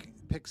mic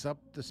picks up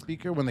the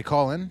speaker when they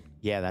call in?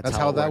 Yeah, that's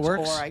how that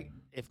works? Or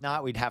if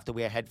not, we'd have to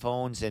wear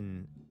headphones,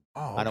 and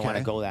I don't want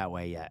to go that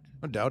way yet.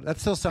 No doubt. That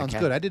still sounds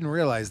good. I didn't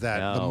realize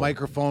that. The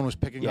microphone was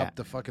picking up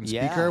the fucking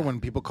speaker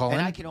when people call in.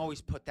 And I can always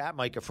put that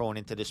microphone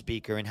into the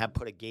speaker and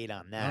put a gate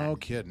on that. No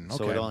kidding.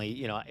 So it only,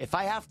 if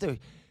I have to.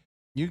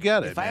 You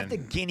get it. If I have to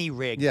guinea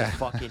rig the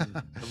fucking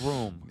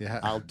room,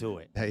 I'll do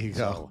it. There you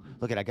go.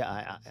 Look at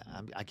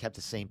I kept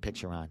the same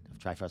picture on of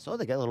Triforce. Oh,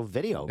 they got a little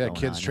video. Yeah, going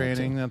kids on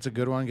training. That's a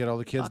good one. Get all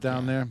the kids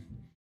down there.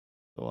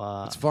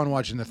 So, it's fun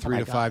watching the 3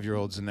 to 5 year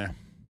olds in there.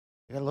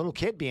 They got a little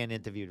kid being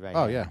interviewed right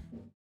now. Oh yeah.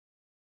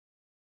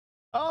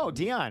 Oh,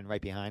 Dion right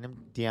behind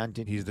him. Dion.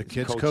 He's the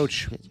kids'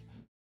 coach.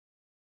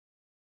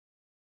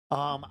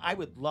 I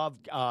would love.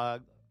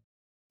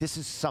 This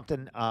is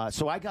something.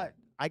 So I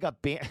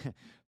got banned.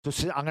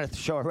 So I'm going to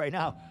show it right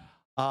now.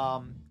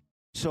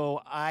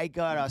 So I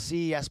got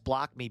CES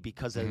blocked me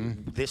because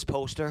of this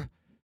poster.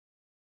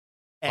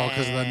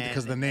 Because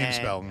of the name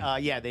spelling.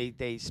 Yeah,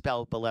 they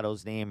spelled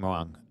Boletto's name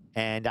wrong,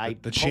 and I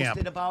the posted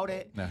champ. about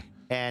it. Yeah.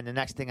 And the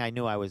next thing I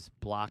knew, I was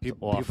blocked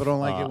off. People don't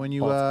like it when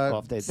you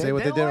say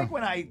what they do. They like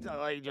when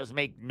I just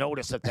make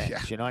notice of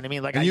things. You know what I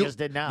mean? Like and I just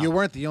did now. You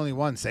weren't the only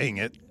one saying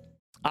it.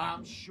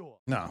 I'm sure.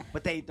 No.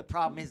 But the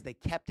problem is they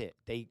kept it.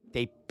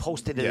 They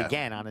posted it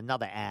again on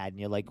another ad, and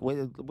you're like,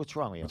 what's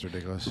wrong with you? That's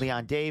ridiculous.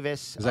 Leon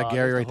Davis. Is that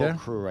Gary right there?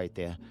 Crew right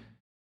there.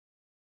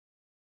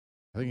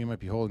 I think you might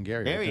be holding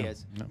Gary. There right he there.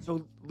 is. No.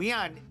 So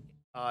Leon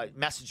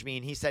messaged me,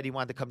 and he said he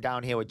wanted to come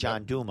down here with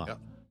John Duma. Yep.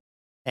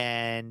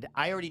 And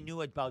I already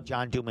knew about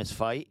John Duma's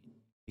fight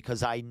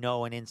because I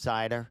know an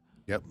insider.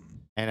 Yep.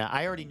 And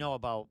I already know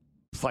about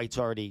fights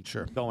already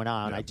going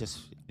on. Yep.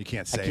 You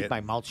can't say I keep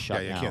my mouth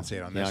shut. Yeah, you can't say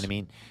it on this. You know what I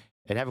mean?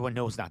 And everyone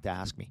knows not to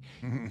ask me.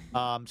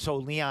 So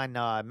Leon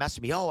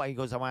messaged me. He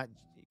goes, I want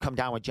to come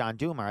down with John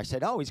Duma. I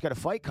said, he's got a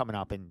fight coming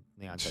up. And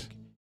Leon's like,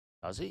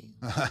 does he?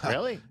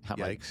 Really? I'm Yikes.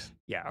 like,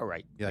 yeah, all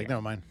right. You're like,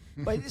 never mind.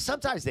 But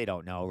sometimes they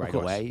don't know right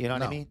away. You know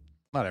what I mean?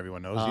 Not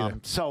everyone knows either.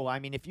 So, I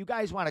mean, if you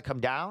guys want to come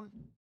down.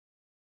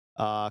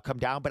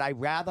 But I'd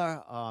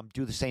rather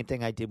do the same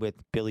thing I did with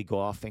Billy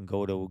Goff and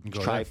go to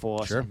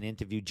Triforce and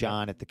interview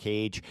John at the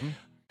cage.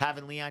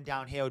 Having Leon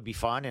down here would be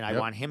fun, and I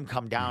want him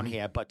come down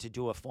here. But to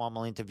do a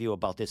formal interview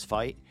about this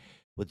fight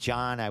with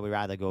John, I would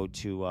rather go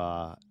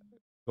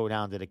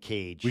down to the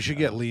cage. We should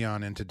get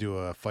Leon in to do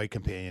a fight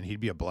companion. He'd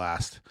be a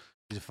blast.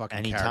 He's a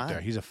fucking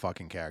character. He's a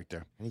fucking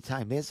character.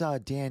 Anytime. There's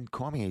Dan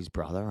Cormier's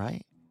brother,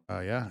 right?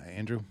 Yeah,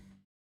 Andrew.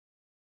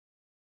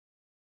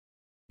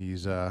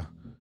 He's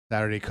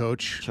Saturday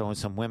coach. Showing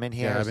some women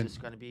here. Is this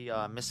going to be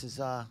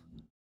Mrs.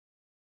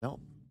 No.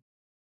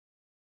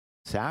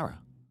 Sarah.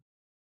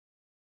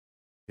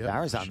 Yep.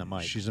 Sarah's on the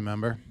mic. She's a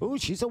member. Ooh,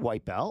 she's a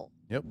white belt.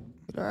 Yep.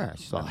 Look at her.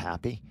 She's all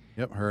happy.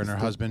 Yep. Her and her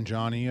husband,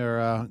 Johnny,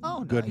 are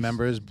good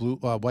members. Blue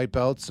white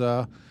belts,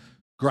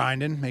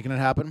 grinding, making it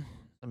happen.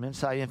 Some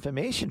inside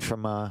information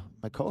from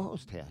my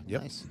co-host here.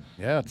 Yep. Nice.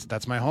 Yeah,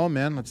 that's my home,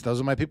 man. Those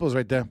are my peoples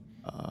right there.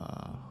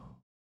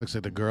 Looks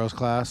like the girls'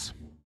 class.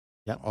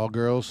 Yep. All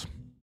girls.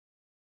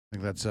 I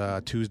think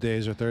that's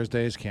Tuesdays or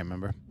Thursdays. Can't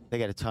remember. They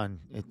got a ton.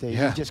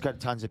 You just got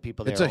tons of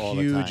people there. It's a all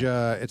huge. the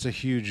time. It's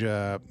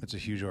a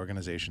huge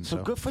organization. So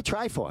good for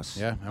Triforce.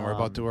 Yeah, and we're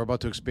about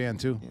to expand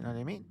too. You know what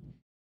I mean?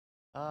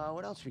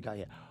 What else we got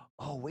here?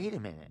 Oh, wait a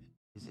minute.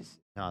 Is this?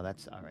 No,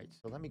 that's all right.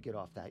 So let me get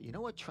off that. You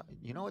know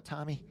what?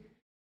 Tommy?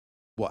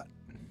 What?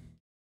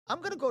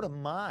 I'm gonna go to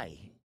my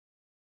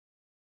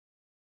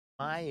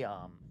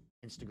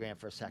Instagram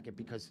for a second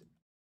because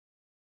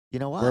you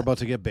know what? We're about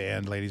to get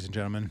banned, ladies and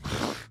gentlemen.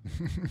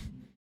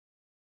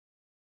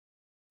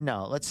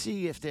 No, let's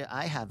see if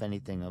I have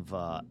anything of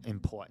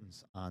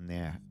importance on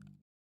there.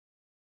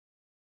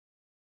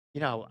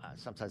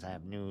 Sometimes I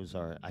have news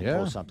or I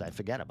post something, I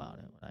forget about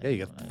it.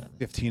 You got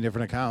 15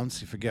 different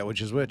accounts. You forget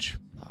which is which.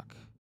 Fuck.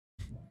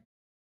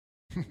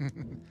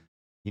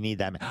 You need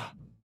that.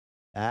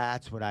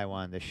 That's what I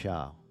wanted to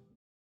show.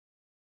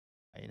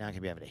 You're not going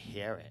to be able to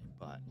hear it,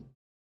 but.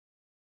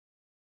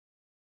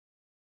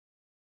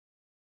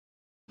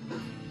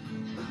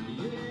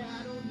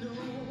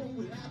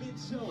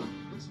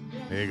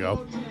 There you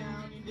go.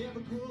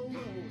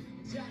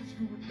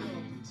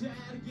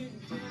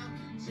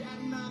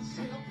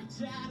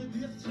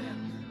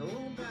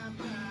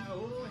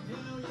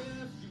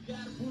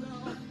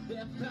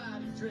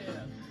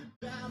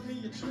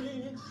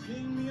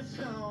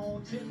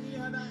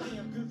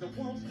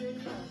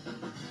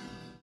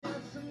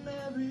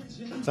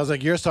 Sounds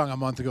like your song a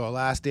month ago,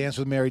 "Last Dance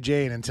with Mary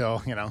Jane,"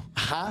 until, you know.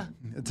 Huh?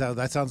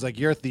 That sounds like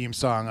your theme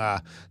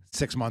song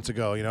 6 months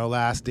ago, you know,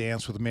 "Last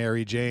Dance with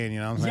Mary Jane," you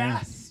know what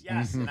I'm saying?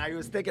 Yes. And I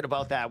was thinking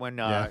about that when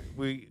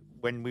we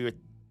were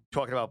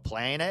talking about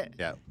playing it.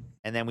 Yeah.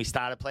 And then we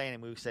started playing,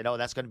 and we said, "Oh,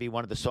 that's going to be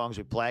one of the songs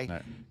we play."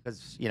 Right.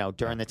 Because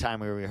during the time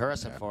we were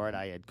rehearsing for it,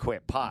 I had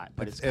quit pot.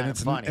 But it's kind of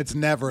it's funny. It's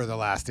never the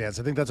last dance.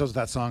 I think that's what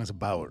that song's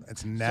about.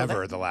 It's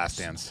never the last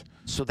dance.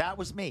 So that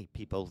was me,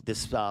 people.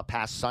 This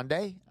past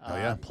Sunday,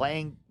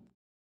 playing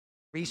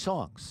 3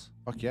 songs.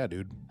 Fuck yeah,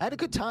 dude. I had a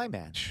good time,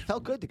 man.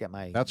 Felt good to get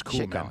my That's cool,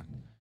 shit man.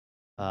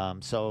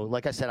 going. So,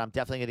 like I said, I'm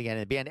definitely going to get in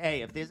the band.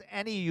 Hey, if there's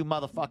any of you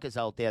motherfuckers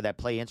out there that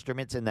play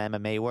instruments in the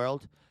MMA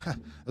world, There's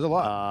a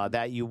lot.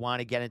 that you want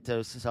to get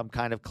into some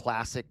kind of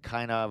classic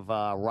kind of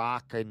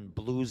rock and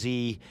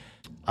bluesy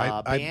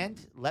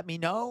band, let me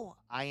know.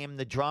 I am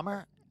the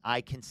drummer.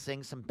 I can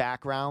sing some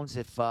backgrounds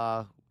if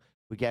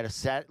we get a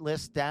set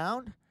list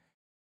down.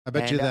 I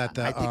bet you that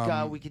I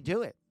think we can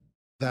do it.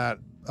 that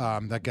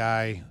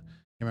guy, I can't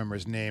remember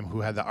his name,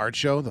 who had the art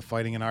show, the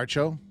fighting and art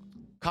show.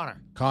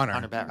 Connor.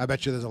 Connor. Barrett. I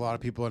bet you there's a lot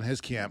of people in his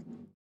camp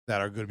that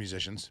are good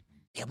musicians.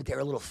 Yeah, but they're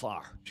a little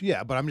far.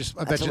 Yeah, but I That's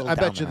bet a you little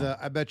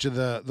I bet you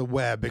the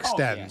web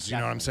extends. You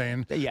know what I'm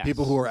saying? Yes.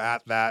 People who are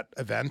at that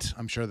event,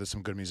 I'm sure there's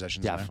some good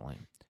musicians in Definitely.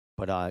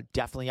 But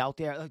definitely out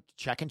there,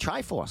 check and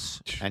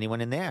Triforce.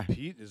 Anyone in there? there.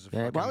 Pete is a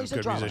fucking he's a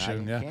good drummer.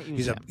 musician. I Yeah, can't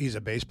use him. he's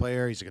a bass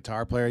player. He's a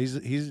guitar player.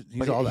 He's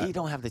But all that. he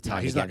don't have the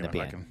time he's to not get in a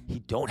gonna band. fucking- He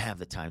don't have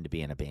the time to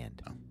be in a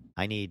band. No.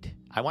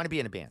 I want to be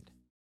in a band.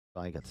 That's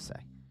all I got to say.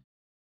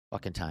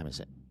 Fucking time is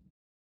it?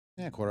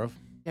 Yeah, quarter of.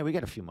 Yeah, we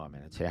got a few more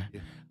minutes here.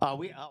 Yeah.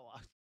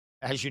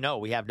 As you know,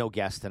 we have no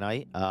guest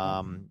tonight.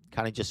 Kind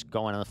of just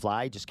going on the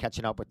fly, just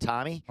catching up with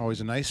Tommy Always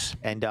a nice.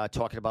 and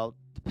talking about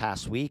the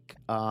past week.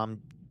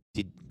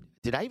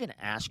 Did I even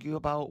ask you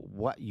about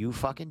what you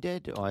fucking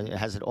did, or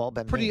has it all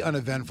been Pretty me?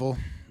 uneventful.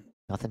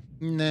 Nothing?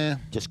 Nah.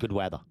 Just good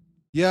weather.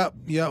 Yeah.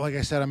 Like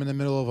I said, I'm in the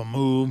middle of a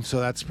move,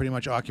 so that's pretty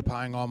much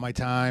occupying all my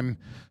time.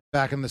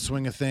 Back in the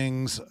swing of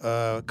things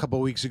a couple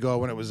of weeks ago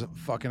when it was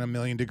fucking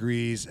 1,000,000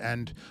 degrees,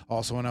 and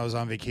also when I was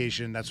on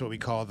vacation. That's what we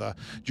call the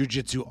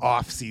jiu-jitsu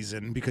off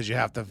season, because you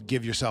have to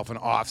give yourself an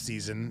off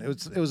season.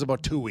 It was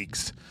about 2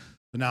 weeks.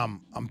 But now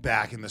I'm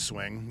back in the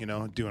swing,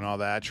 doing all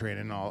that,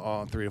 training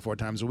all 3 to 4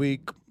 times a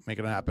week,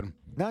 making it happen.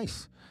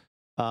 Nice.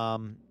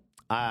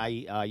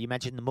 You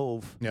mentioned the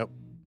move. Yep.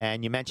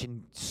 And you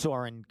mentioned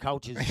soaring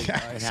couches,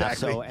 Yeah,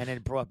 exactly. and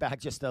it brought back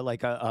just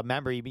a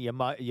memory.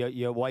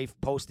 Your wife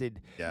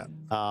posted Yeah.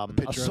 a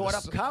Picture of soared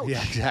up the- couch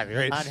Yeah, exactly.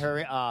 Right. on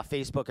her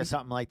Facebook or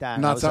something like that.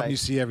 And I Not was something like- you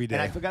see every day.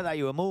 And I forgot that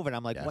you were moving.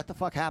 I'm like, Yeah. what the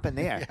fuck happened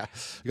there? Yeah.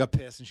 You got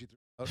pissed and she threw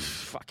it out.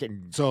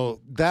 Fucking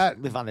So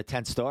that live on the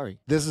 10th story.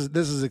 this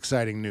is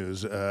exciting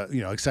news,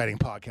 exciting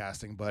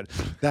podcasting, but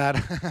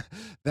that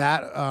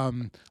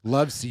that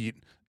love seat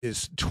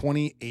is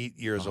 28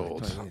 years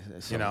old, So and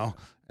there's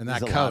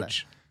that a lot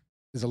couch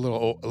is a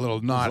little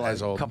not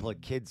as A old. couple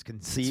of kids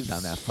conceived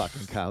on that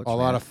fucking couch. A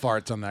lot of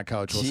farts on that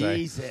couch, we'll say.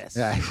 Jesus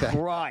Yeah.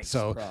 Christ,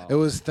 So bro. it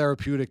was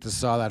therapeutic to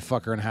saw that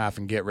fucker in half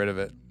and get rid of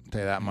it. I'll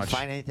tell you that You much.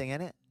 find anything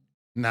in it?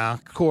 Nah,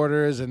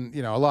 quarters and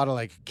a lot of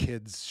like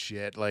kids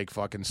shit, like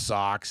fucking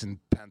socks and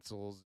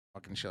pencils,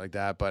 fucking shit like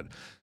that. But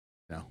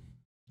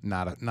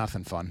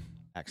nothing fun.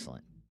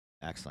 Excellent.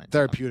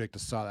 Therapeutic to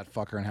saw that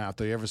fucker in half.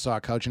 Though, you ever saw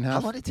a couch in How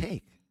half? long did it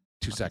take?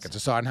 2 seconds. A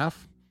saw it in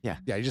half? Yeah.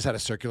 Yeah, you just had a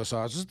circular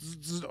saw.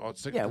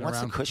 Yeah,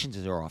 once the cushions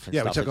are off and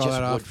Yeah, stuff, we took it's all just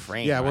that wood off.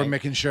 frame, Yeah, we're right?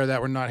 making sure that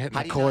we're not hitting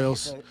How the do you not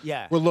coils. get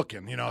yeah. We're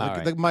looking, All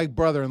right. my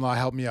brother-in-law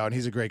helped me out, and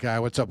he's a great guy.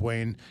 What's up,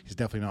 Wayne? He's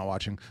definitely not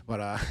watching, but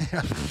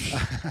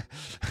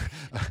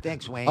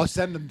Thanks, Wayne. I'll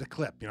send him the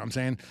clip. You know what I'm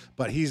saying?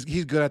 But he's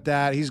good at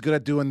that. He's good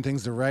at doing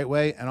things the right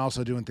way and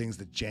also doing things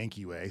the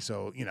janky way.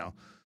 So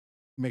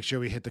make sure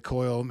we hit the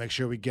coil, make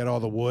sure we get all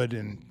the wood,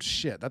 and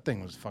shit, that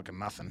thing was fucking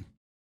nothing.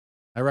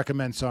 I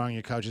recommend sawing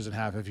your couches in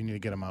half if you need to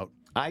get them out.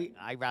 I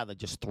rather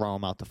just throw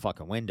them out the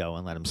fucking window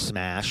and let them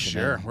smash.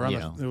 Sure, and then, we're on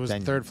it was the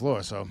then 3rd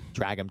floor, so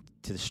drag them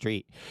to the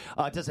street.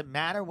 Does it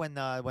matter when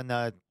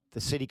the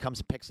city comes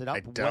and picks it up? I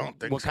don't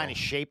think what so. kind of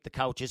shape the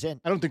couch is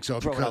in? I don't think so.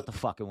 Throw it because out the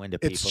fucking window,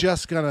 people. it's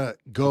just gonna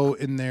go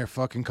in their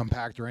fucking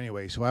compactor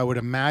anyway. So I would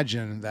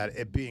imagine that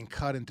it being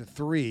cut into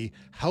 3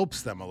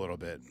 helps them a little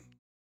bit. Know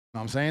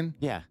what I'm saying?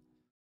 Yeah.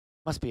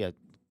 Must be is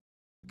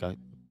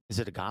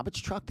it a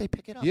garbage truck they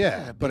pick it up?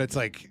 Yeah, but it's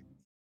like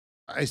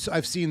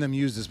I've seen them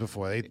use this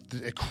before.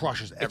 It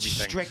crushes everything.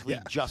 It's strictly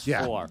just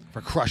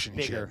for crushing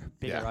bigger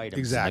shit. items.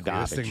 Exactly. In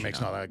the This garbage, thing makes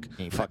no like.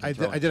 You fucking I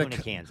throw did a tuna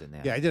cans in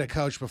there. Yeah, I did a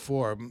couch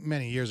before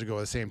many years ago.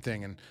 The same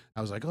thing, and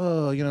I was like,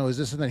 oh, is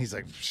this? And then he's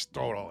like, just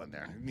throw it all in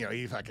there.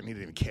 He didn't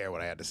even care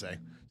what I had to say.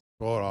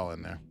 Throw it all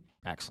in there.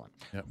 Excellent.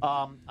 Yep.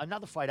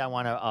 Another fight I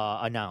want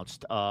to announce.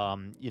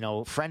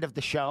 Friend of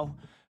the show,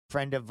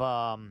 friend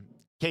of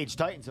Cage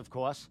Titans, of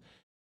course,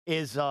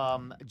 is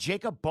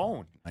Jacob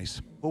Bone,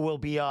 Nice. who will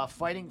be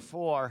fighting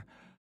for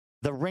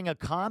the Ring of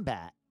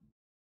Combat.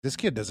 This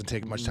kid doesn't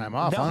take much time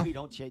off, no, huh? he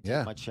don't take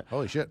Yeah. much.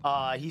 Holy shit.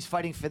 He's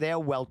fighting for their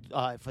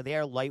for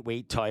their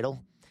lightweight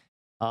title.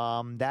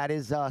 That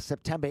is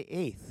September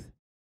 8th.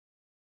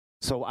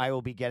 So I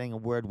will be getting a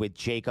word with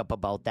Jacob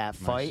about that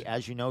fight.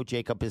 As you know,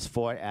 Jacob has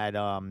fought at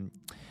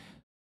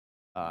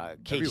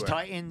Cage Everywhere.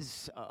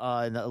 Titans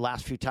in the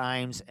last few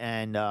times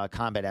and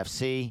Combat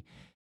FC.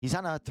 He's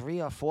on a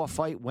 3 or 4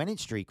 fight winning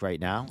streak right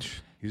now.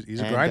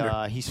 He's a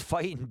grinder. He's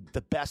fighting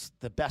the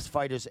best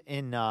fighters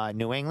in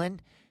New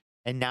England,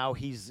 and now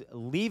he's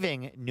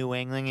leaving New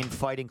England and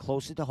fighting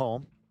closer to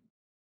home.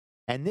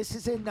 And this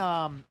is in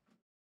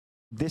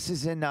what's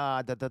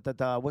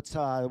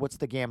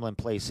the gambling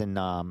place in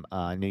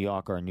New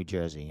York or New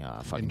Jersey?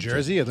 In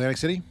Jersey, Atlantic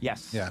City?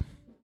 Yes. Yeah.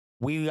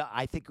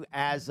 I think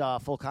as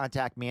Full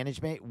Contact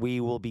Management, we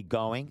will be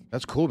going.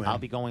 That's cool, man. I'll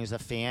be going as a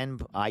fan.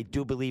 I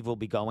do believe we'll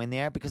be going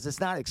there because it's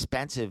not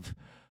expensive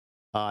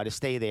to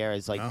stay there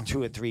as like No.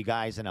 2 or 3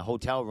 guys in a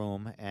hotel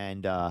room,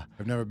 and I've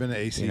never been to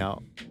AC. you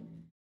know.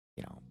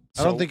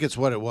 I don't so- think it's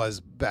what it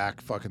was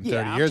back fucking 30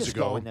 yeah, I'm years just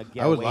ago. Going to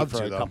get I would away love for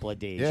to, a though. couple of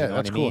days. Yeah, you know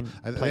that's what cool. I mean?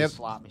 They Play a have-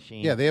 slot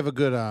machine. Yeah, they have a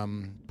good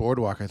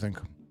boardwalk, I think.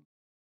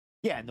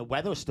 Yeah, and the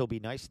weather will still be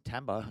nice.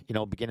 September,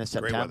 beginning of Great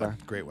September. weather.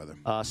 Great weather.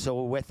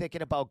 So we're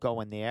thinking about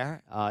going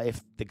there.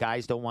 If the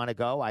guys don't want to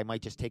go, I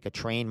might just take a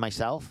train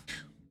myself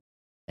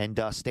and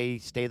stay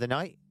the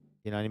night.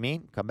 You know what I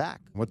mean? Come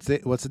back. What's the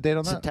date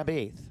on that? September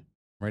 8th.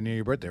 Right near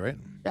your birthday, right?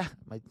 Yeah,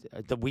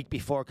 the week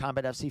before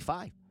Combat FC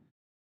 5.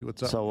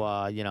 What's up? So,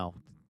 I'm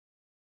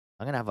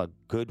going to have a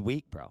good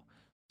week, bro.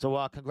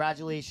 So,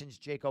 congratulations,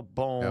 Jacob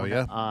Bone, Hell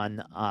yeah.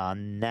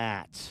 on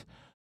that.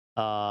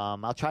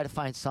 I'll try to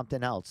find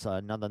something else.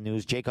 Another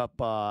news. Jake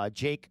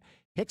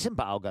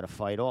Hicksenbaugh got a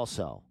fight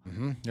also.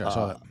 Yeah, I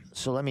saw that.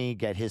 So let me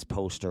get his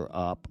poster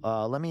up.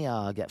 Let me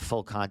get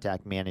Full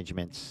Contact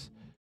Management's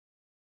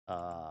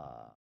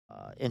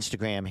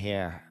Instagram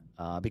here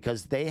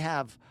because they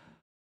have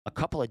a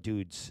couple of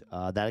dudes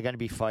that are going to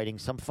be fighting.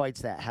 Some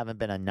fights that haven't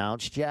been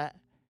announced yet,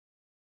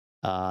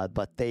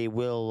 but they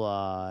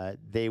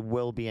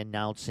will be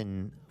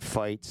announcing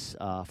fights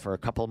for a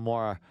couple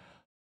more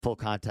Full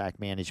Contact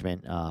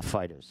Management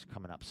fighters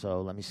coming up.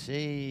 So let me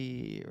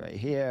see right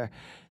here.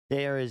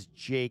 There is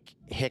Jake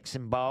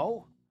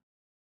Hicksenbaugh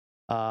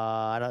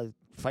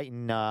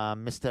fighting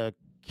Mr.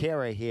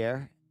 Kara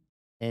here.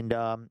 And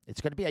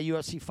it's going to be a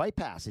UFC Fight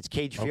Pass. It's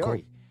Cage Oh, Fury.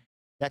 cool.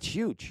 That's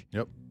huge.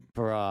 Yep.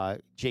 For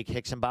Jake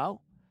Hicksenbaugh.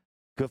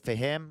 Good for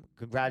him.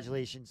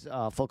 Congratulations,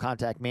 Full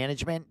Contact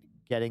Management,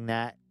 getting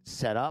that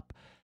set up.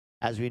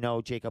 As we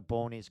know, Jacob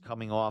Bone is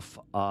coming off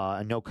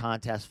a no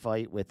contest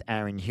fight with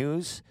Aaron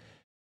Hughes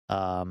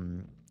a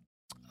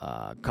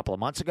couple of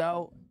months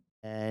ago.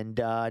 And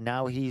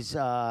now he's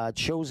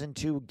chosen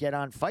to get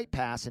on Fight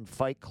Pass and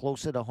fight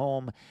closer to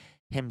home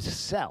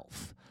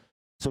himself.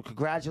 So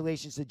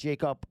congratulations to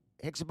Jacob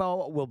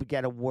Hicksenbaugh. We'll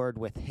get a word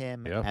with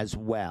him Yeah. as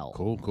well.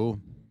 Cool.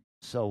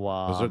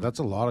 So That's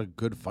a lot of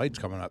good fights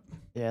coming up.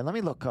 yeah, let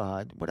me look.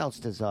 What else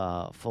does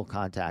Full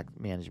Contact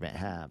Management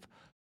have?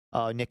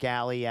 Nick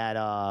Alley at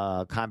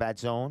Combat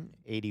Zone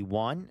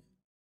 81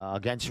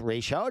 against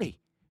Ray Shouty,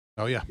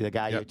 Oh yeah. the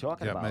guy Yep, you're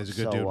talking yep, about. he's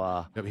a good so,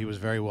 dude. Yep, he was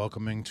very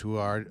welcoming to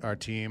our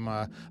team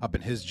up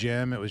in his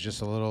gym. It was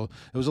just it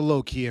was a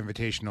low key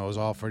invitational. It was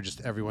all for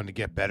just everyone to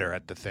get better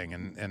at the thing,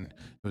 and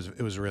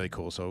it was really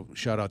cool. So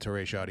shout out to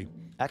Ray Shouty.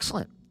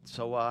 Excellent.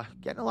 So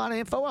getting a lot of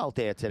info out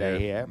there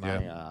today Yeah,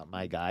 here,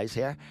 my guys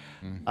here.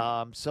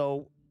 Mm.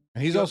 So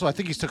And he's also, I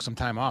think he's took some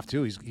time off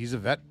too. He's a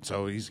vet,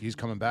 so he's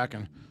coming back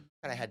and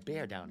I had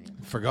Bear down here.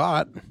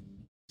 forgot.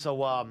 So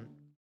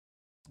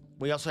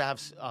we also have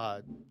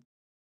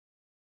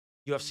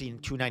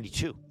UFC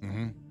 292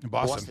 In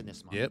Boston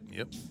this month. Yep.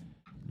 I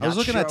Not was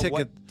looking at sure ticket.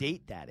 what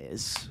date that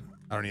is.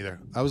 I don't either.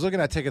 I was looking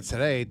at tickets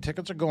today.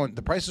 Tickets are going.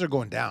 The prices are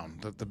going down.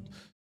 The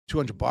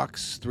 $200,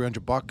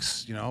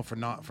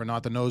 $300, for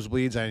not the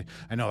nosebleeds.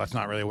 I know that's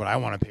not really what I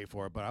want to pay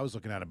for it, but I was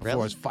looking at it before.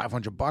 Really? It's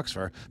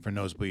 $500 for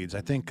nosebleeds.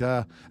 I think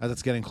as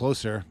it's getting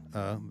closer,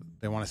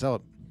 they want to sell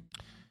it.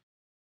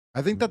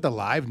 I think that the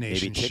Live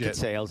Nation Maybe ticket shit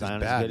sales is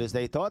aren't bad. as good as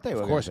they thought they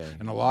were. Of course, gonna be.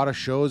 and a lot of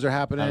shows are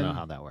happening. I don't know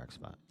how that works,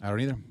 but I don't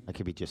either. I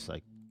could be just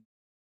like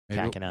Maybe,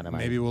 Packing out of my-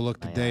 maybe we'll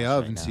look the my day ass of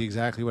right and now. see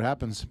exactly what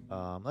happens.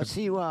 let's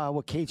see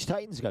what Cage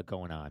Titans got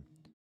going on.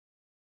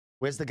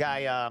 Where's the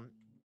guy?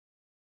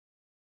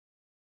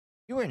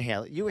 You were in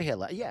here. You were here.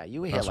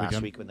 You were here Last last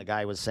weekend? week when the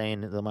guy was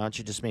saying, "Why don't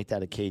you just make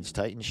that a Cage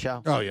Titans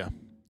show?" Oh yeah,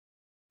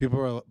 people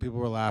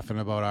were laughing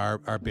about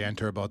our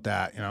banter about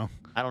that.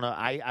 I don't know.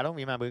 I don't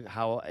remember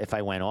if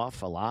I went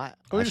off a lot.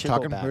 We were I just should go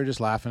talking. back. We were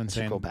just laughing and I should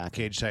saying go back.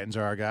 Cage Titans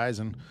are our guys,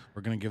 and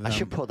we're gonna give them. I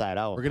should pull that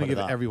out. We're gonna put it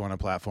give up. everyone a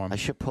platform. I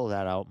should pull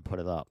that out and put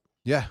it up.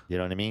 Yeah, You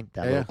know what I mean?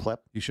 That Yeah, little yeah.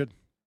 clip. you should.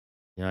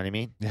 You know what I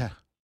mean? Yeah,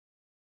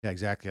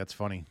 exactly. That's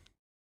funny.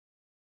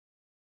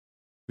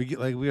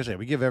 like we were saying,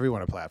 we give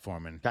everyone a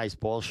platform, and Guy's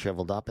balls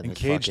shriveled up, and this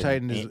Cage fucking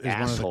Titan is one of the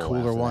asshole cooler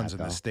after ones that, in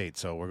the though. state.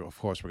 So of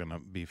course we're gonna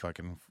be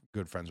fucking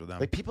good friends with them.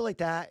 Like people like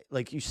that,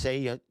 like you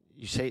say,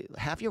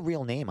 have your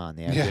real name on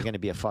there. Yeah. You're going to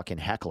be a fucking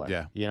heckler.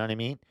 Yeah. You know what I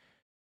mean?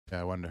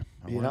 Yeah, I wonder.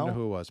 I You wonder know?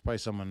 who it was. Probably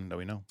someone that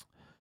we know.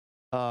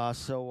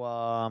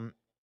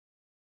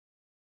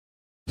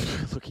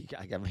 Look,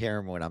 I'm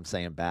hearing what I'm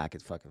saying back.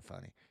 It's fucking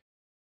funny.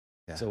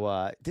 Yeah.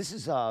 So this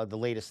is the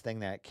latest thing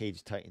that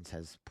Cage Titans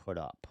has put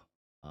up.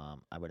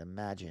 I would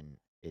imagine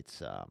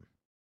it's.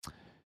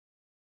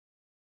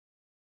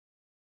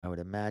 I would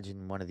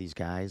imagine one of these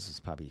guys is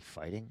probably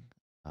fighting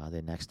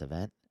their next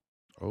event.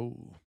 Oh,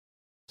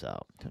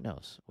 So who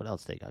knows what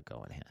else they got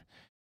going here?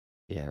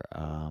 Here,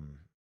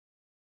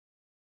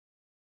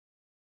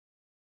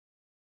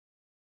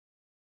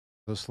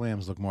 those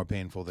slams look more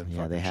painful than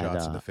Yeah, they fucking had,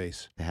 shots in the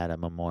face. they had a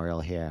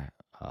memorial here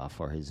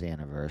for his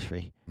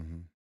anniversary. Mm-hmm.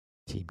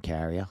 Team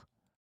Carrier.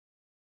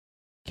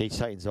 Cage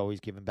Titans always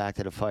giving back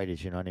to the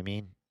fighters. You know what I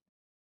mean?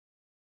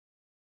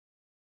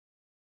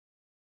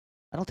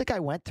 I don't think I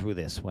went through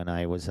this when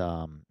I was.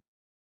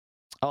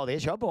 Oh,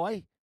 there's your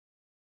boy.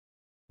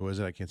 Who is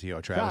it? I can't see.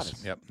 Oh, Travis.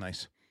 Travis. Yep,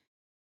 nice.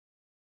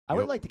 I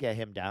would Yep. like to get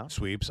him down.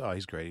 Sweeps. Oh,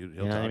 he's great. He'll You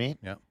know what I talk. mean?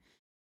 Yep.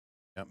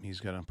 Yep, he's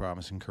got a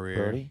promising career.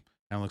 Brody.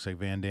 Kind of looks like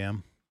Van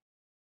Damme.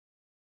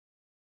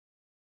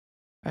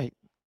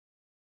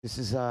 This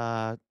is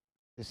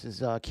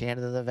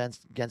Canada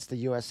against the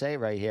USA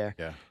right here.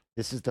 Yeah.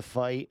 This is the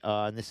fight,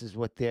 and this is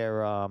what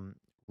they're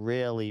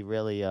really.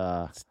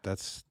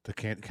 That's the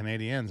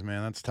Canadians,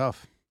 man. That's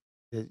tough.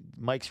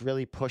 Mike's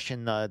really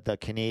pushing the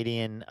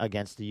Canadian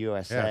against the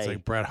USA. Yeah, it's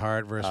like Bret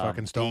Hart versus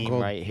fucking Stone theme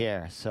Cold. right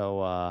here.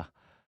 So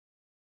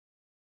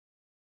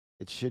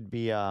it should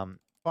be.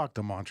 Fuck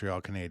the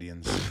Montreal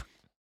Canadiens.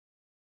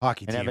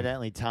 Hockey And team.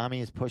 evidently,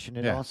 Tommy is pushing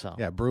it Yeah, also.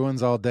 Yeah,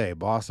 Bruins all day,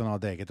 Boston all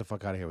day. Get the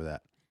fuck out of here with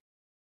that.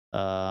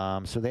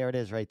 So there it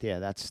is, right there.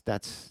 This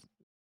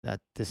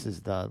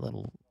is the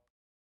little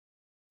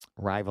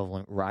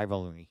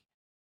rivalry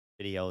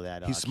video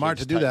that He's smart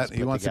to Cage do that. Titans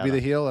He put wants to be together.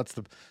 the heel.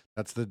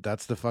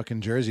 That's the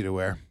fucking jersey to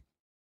wear.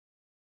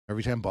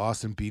 Every time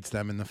Boston beats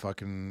them in the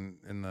fucking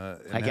I any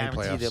guarantee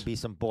playoffs. there'll be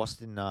some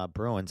Boston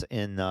Bruins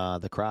in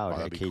the crowd Oh, at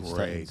that'd be Cage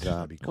great. Titans.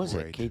 That'd be What was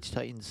it? great. Cage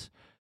Titans.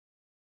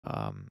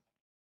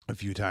 A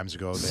few times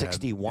ago, they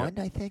 61, had,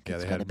 I think Yeah,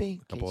 it's they going to had be.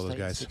 a couple Cage of those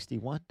Titans guys.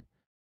 61.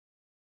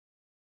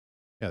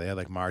 yeah, they had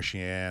like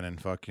Marchand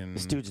and fucking.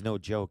 This dude's no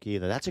joke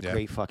either. That's a Yeah.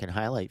 great fucking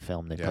highlight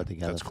film they Yeah, put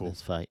together that's for cool.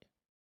 this fight.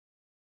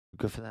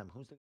 Good for them.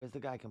 Where's the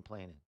guy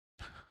complaining?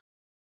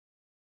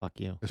 Fuck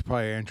you. It's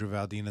probably Andrew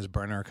Valdina's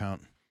burner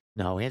account.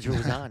 No, Andrew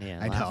was on here.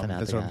 I know. laughing at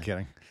That's the what I'm guy.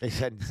 kidding. They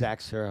said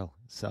Zach Searle,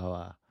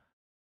 so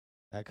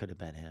that could have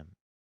been him.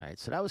 All right,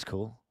 so that was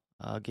cool.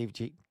 Gave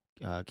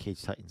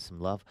Cage Titans some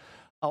love.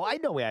 Oh, I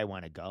know where I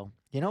want to go.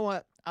 You know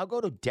what? I'll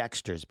go to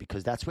Dexter's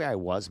because that's where I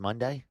was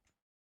Monday,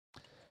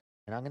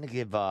 and I'm going to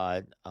give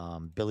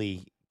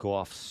Billy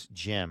Goff's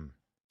gym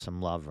some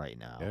love right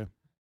now. Yeah.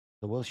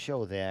 So we'll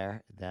show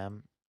them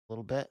a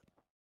little bit.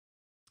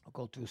 I'll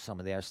go through some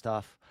of their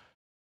stuff.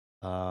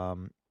 There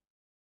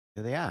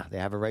they are. They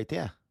have it right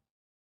there.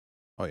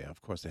 Oh yeah,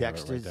 of course they have it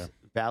right Dexter's there.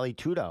 Valley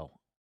Tudo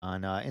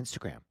on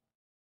Instagram.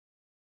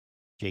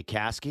 Jay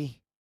Kasky,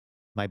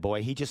 my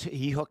boy,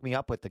 he hooked me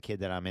up with the kid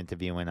that I'm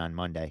interviewing on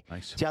Monday.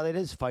 Nice. See how it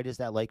is? Fighters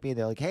that like me,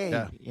 they're like, hey,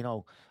 Yeah.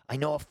 I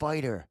know a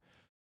fighter.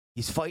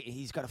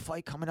 He's got a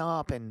fight coming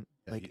up, and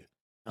Yeah, like,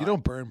 you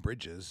don't burn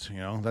bridges.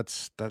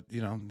 That's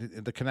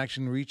the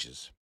connection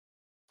reaches.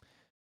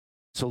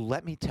 So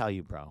let me tell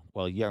you, bro.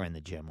 Well, you're in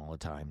the gym all the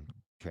time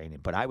training,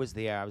 but I was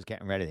there. I was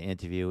getting ready to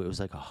interview. It was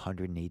like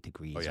 108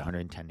 degrees, Oh, yeah.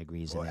 110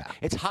 degrees in Oh, there. yeah.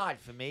 It's hard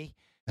for me.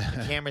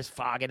 The camera's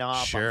fogging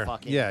up. Sure. I'm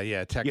fucking, Yeah.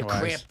 You're Tech-wise.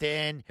 cramped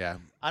in. Yeah.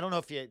 I don't know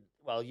if you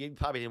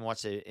probably didn't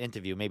watch the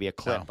interview, maybe a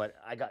clip, No. but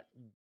I got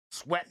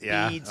sweat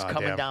Yeah. beads Oh,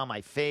 coming damn. down my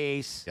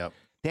face. Yep.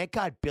 Thank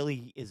God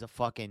Billy is a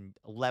fucking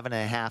 11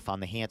 and a half on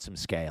the handsome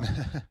scale.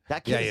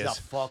 That Yeah, kid he is a is.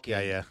 fucking,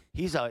 Yeah.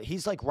 he's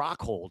like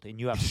Rockhold in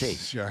UFC.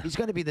 Sure. He's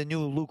going to be the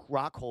new Luke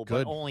Rockhold,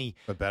 Good. but only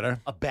But better.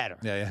 a better,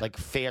 Yeah. like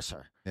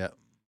fiercer. Yeah.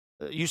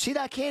 You see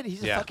that kid?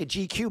 He's a Yeah. fucking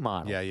GQ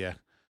model. Yeah.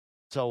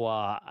 So,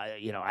 I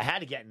had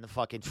to get in the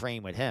fucking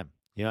frame with him.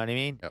 You know what I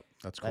mean? Yep.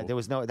 That's cool. That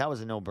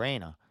was a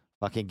no-brainer.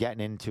 Fucking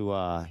getting into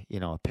an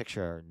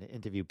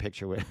interview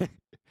picture with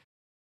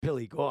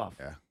Billy Goff.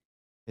 Yeah.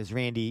 Is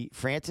Randy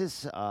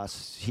Francis?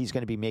 He's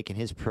going to be making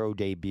his pro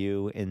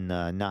debut in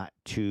the not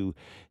too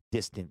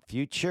distant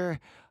future.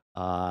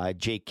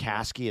 Jake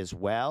Kasky as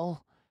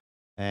well,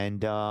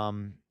 and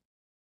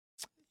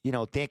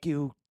thank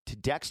you to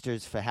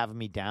Dexter's for having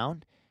me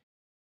down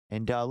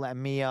and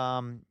letting me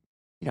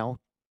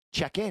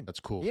check in. That's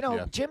cool. You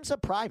gyms are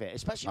private,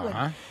 especially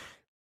when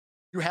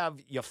you have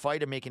your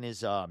fighter making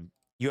his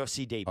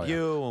UFC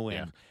debut.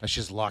 Yeah. And That's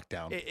just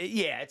lockdown.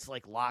 it's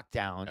like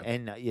lockdown. Yep.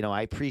 And,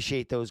 I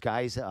appreciate those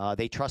guys.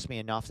 They trust me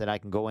enough that I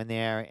can go in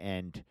there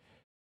and,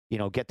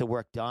 get the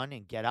work done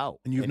and get out.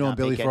 And you've known not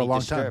Billy make for a any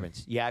long time.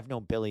 disturbance. Yeah, I've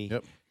known Billy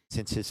Yep.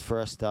 since his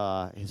first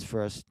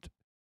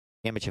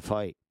amateur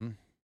fight. Mm.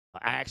 I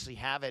actually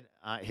have it,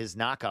 his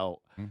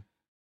knockout. Mm.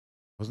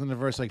 Wasn't the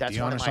verse like That's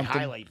Dion one or of my something?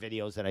 highlight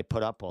videos that I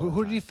put up all Who the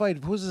did time. he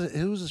fight? Who's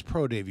his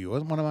pro debut?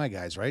 Wasn't one of my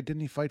guys, right?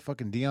 Didn't he fight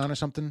fucking Dion or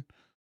something?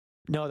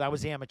 No, that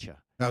was amateur.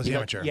 That was He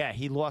amateur. Yeah,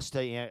 he lost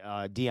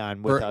to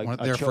Dion with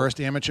Their choke.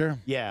 first amateur.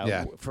 Yeah,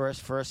 Yeah.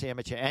 first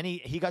amateur, and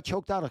he got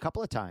choked out a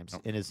couple of times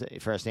in his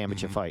first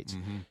amateur fights,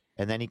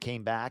 and then he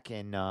came back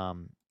and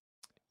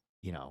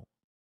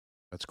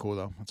That's cool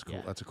though. That's cool.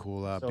 Yeah. That's a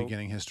cool So-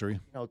 beginning history.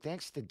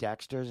 thanks to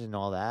Dexter's and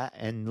all that,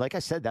 and like I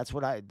said, that's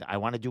what I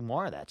want to do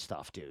more of that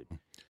stuff, dude.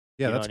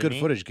 Yeah, You know that's what I good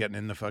mean? footage. Getting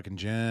in the fucking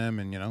gym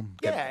and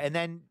Yeah, and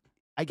then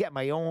I get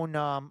my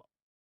own.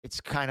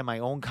 It's kind of my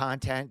own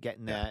content,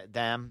 getting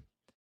them,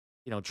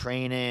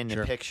 training Sure.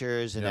 and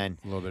pictures, and then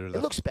a little bit of it the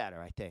looks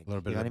better, I think.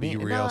 little bit You know of what the I mean? And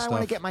B-reel now I want to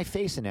stuff. get my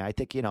face in there. I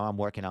think, I'm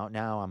working out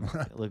now. I'm,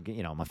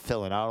 I'm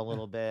filling out a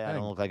little bit. I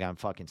don't look like I'm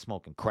fucking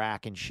smoking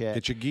crack and shit.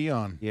 get your gi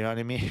on. You know what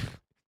I mean?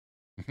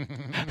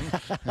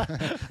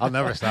 I'll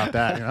never stop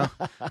that.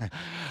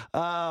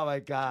 Oh my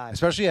god!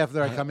 Especially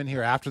after I come in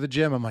here after the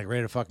gym, I'm like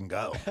ready to fucking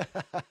go.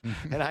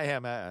 And I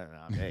am.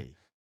 Hey,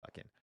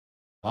 fucking.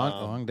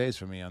 Long days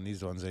for me on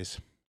these Wednesdays.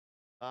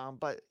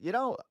 But I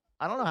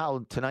don't know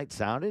how tonight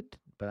sounded,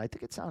 but I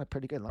think it sounded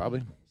pretty good. Let me-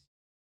 Probably.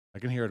 I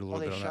can hear it a Oh, little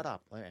they bit on shut that.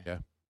 up. Yeah.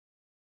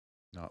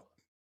 No.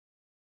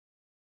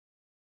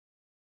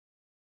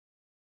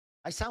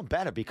 I sound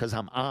better because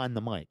I'm on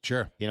the mic.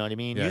 Sure. You know what I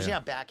mean? Yeah, Usually yeah.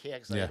 I'm back here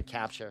because I Yeah. have to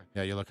capture.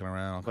 Yeah, you're looking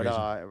around all But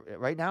crazy.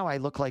 right now I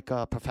look like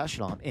a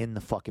professional. I'm in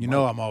the fucking. You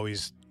know I'm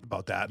always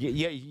about that.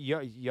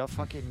 You're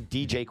fucking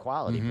DJ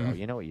quality, bro. Mhm.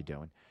 You know what you're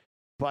doing.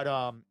 But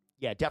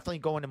yeah, definitely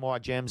going to more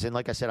gyms. And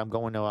like I said, I'm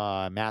going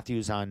to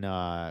Matthews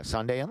on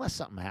Sunday unless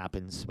something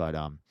happens. But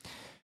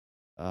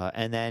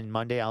and then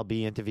Monday I'll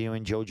be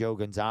interviewing Jojo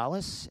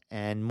Gonzalez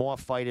and more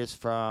fighters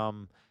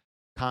from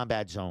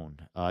Combat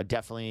Zone.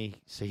 Definitely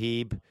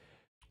Sahib.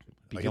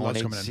 He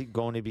loves coming in.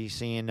 Going to be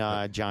seeing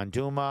John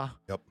Duma.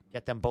 Yep.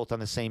 Get them both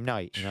on the same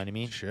night. You know what I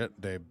mean? Shit,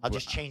 they. I'll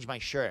just change my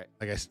shirt.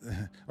 I guess,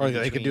 or in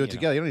they could between, do it you know.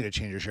 together. You don't need to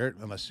change your shirt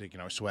unless you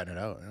sweating it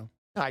out. No,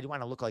 I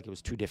want to look like it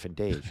was 2 different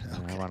days.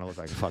 I want to look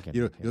like a fucking.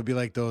 You'll be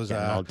like those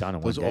Getting it all done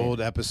in one day.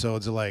 old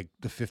episodes of like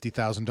the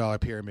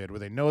 $50,000 Pyramid where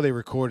they know they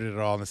recorded it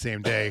all on the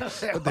same day,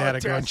 but they had to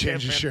go and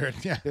change the shirt.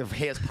 Yeah, The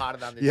hair's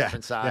parted on the yeah,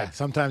 different side. yeah.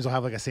 Sometimes they'll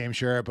have like a same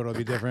shirt, but it'll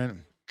be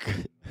different.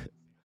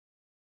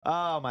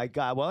 Oh my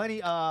God!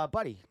 Well,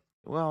 buddy.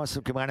 Well, it's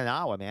about an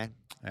hour, man.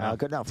 Yeah.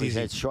 Good enough. It's We easy.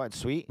 said it's short and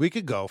sweet. We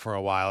could go for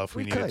a while if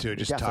we We needed could. to, We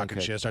just definitely talking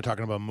could. shit, start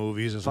talking about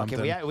movies or something.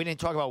 Fucking, we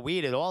didn't talk about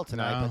weed at all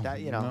tonight, No, but that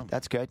no.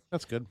 that's good.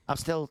 That's good. I'm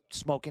still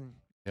smoking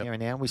Yep. here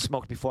and there. We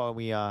smoked before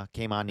we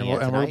came on the And air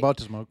we're tonight, about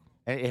to smoke.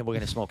 and we're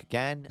gonna smoke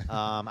again.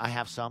 I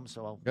have some,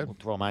 so Good. we'll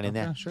throw mine in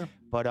there. Yeah, sure.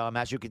 But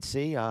as you can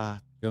see,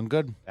 Feeling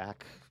good.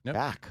 back, Yep.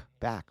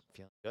 back,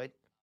 feeling good,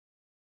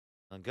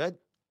 feeling good.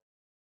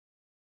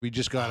 We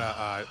just got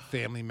a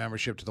family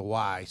membership to the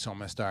Y, so I'm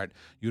gonna start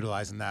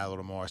utilizing that a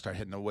little more. Start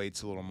hitting the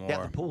weights a little more.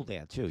 Yeah, the pool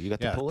there too. You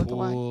got Yeah, the pool at the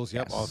Y? pools.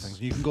 Yep, all Yes. things.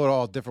 You can go to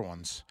all different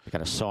ones. They got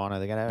a sauna.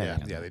 They got Yeah,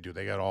 everything. yeah, they do.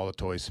 They got all the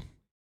toys.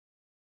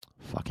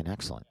 Fucking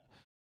excellent.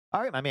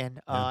 All right, my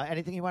man. Yeah.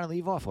 Anything you want to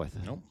leave off with?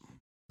 Nope.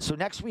 So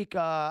next week,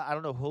 I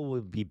don't know who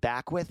we'll be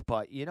back with,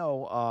 but it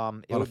lot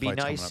would of be fights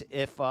coming nice up.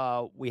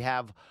 if we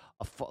have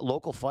a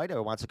local fighter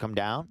who wants to come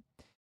down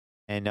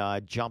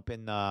and jump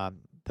in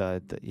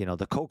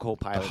the Coco The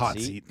pilot hot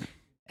seat.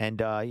 and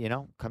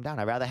come down.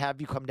 I'd rather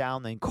have you come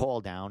down than call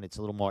down. It's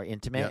a little more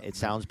intimate. Yeah. It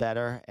sounds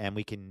better, and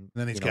we can. And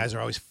then these guys are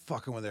always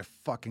fucking with their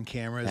fucking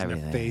cameras and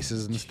Everything. their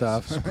faces and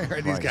stuff. Jesus These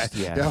Christ, guys.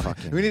 yeah,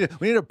 fucking we need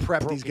to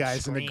prep these broken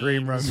guys in the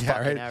green room. screens, Yeah,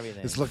 fucking right.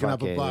 everything. Just looking up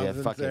Fucking, above yeah,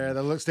 them fucking- there.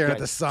 They look staring at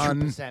the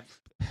sun. 2%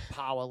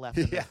 power left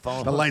in Yeah, the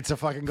phone. the lights are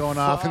fucking going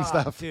off and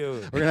Fuck, stuff.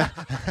 dude.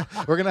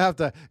 We're gonna have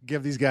to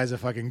give these guys a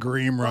fucking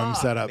green room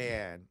Fuck, set up.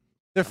 man.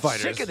 They're I'm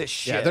fighters. sick of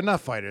this Yeah, shit. they're not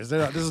fighters.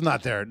 This is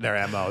not their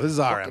mo. This is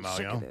our Fucking mo. sick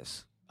You of know.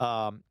 this.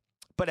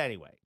 But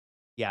anyway,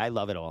 yeah, I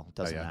love it all.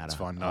 Doesn't yeah, matter. it's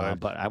fun. No,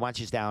 But I want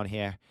you down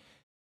here.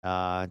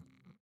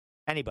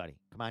 Anybody,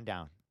 come on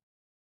down.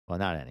 Well,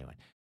 not anyone.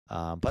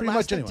 But Pretty last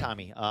much thing, anyone.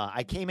 Tommy,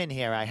 I came in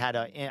here. I had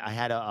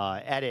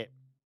to edit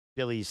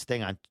Billy's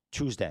thing on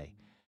Tuesday.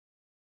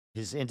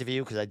 His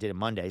interview because I did it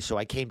Monday. So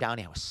I came down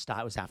here.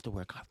 I was after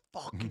work. I'm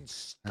fucking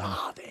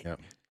starving.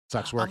 Yep.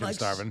 Sucks I'm working like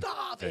starving.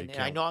 starving. Yeah, you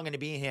and I can't. know I'm going to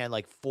be in here in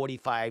like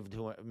 45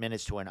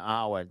 minutes to an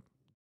hour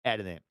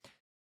editing.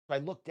 So I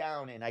looked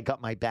down and I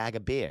got my bag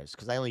of beers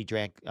because I only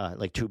drank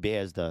like 2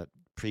 beers the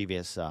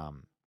previous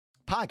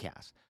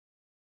podcast.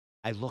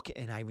 I look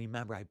and I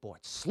remember I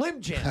bought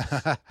Slim Jims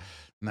with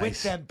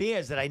Nice. them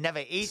beers that I never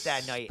ate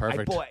that night.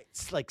 Perfect. I bought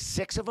like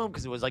 6 of them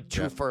because it was like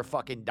 2 Yep. for a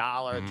fucking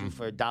 $1, 2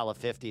 for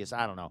 $1.50. So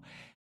I don't know.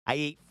 I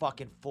ate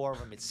fucking 4 of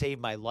them. It saved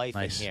my life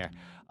Nice. in here.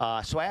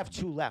 So I have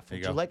 2 left. There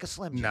you Would you go. like a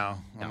Slim Jim? No,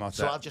 I'm not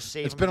So that. I'll just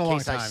save It's them been a in long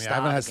case I time. Yeah, I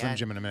haven't had starve Slim again.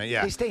 Jim in a minute.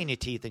 Yeah, They stay in your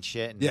teeth and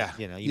shit. And, Yeah.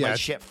 you might Yeah.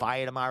 shit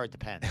fire tomorrow. It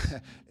depends.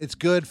 it's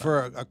good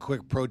for a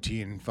quick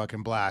protein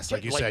fucking blast.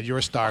 Like you Like, said, you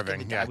were starving.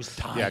 fucking, Yeah, I was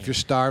yeah. If dying. you're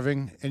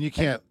starving and you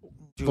can't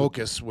Dude,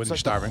 focus when it's you're like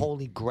starving, the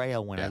holy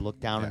grail when I Yeah, look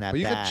down yeah. in that But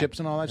you bag. got chips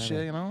and all that I shit.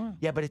 know. You know.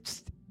 Yeah, but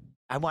it's.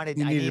 I You needed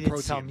needed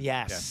protein. some.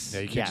 Yes.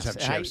 Yeah, you can't yes. just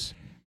have And chips.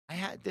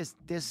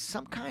 There's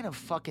some kind of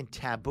fucking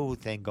taboo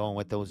thing going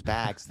with those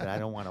bags that I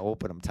don't want to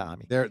open them,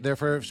 Tommy. They're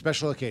for a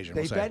special occasion.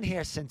 They've we'll say. been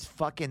here since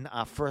fucking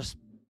our first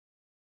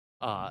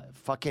fight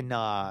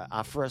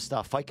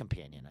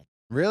companion.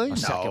 Really? Or No,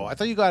 second one. I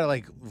thought you got it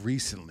like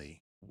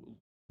recently.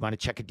 Want to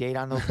check a date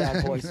on those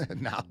bad boys?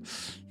 No.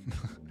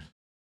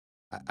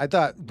 I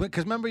thought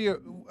because remember your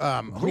who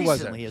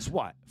was it? Recently is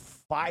what?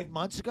 5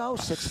 months ago?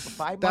 5 months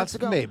That's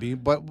ago? maybe,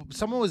 but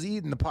someone was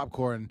eating the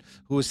popcorn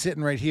who was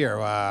sitting right here.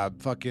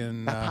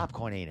 Fucking That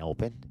popcorn ain't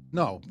open.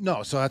 no.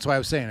 So that's why I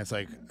was saying it's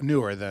like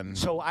newer than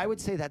So I would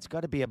say that's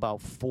got to be about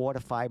 4 to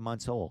 5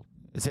 months old.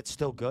 Is it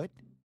still good?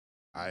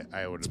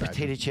 I would It's imagine.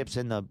 potato chips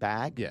in the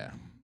bag. Yeah,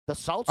 The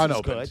salsa is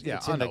Unopened. good. Yeah,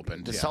 It's in the-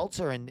 unopened, The yeah.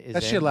 salsa and is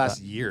that in, shit lasts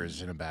but-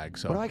 years in a bag.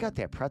 So What do I got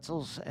there?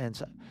 Pretzels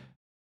and.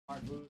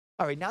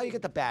 All right, now you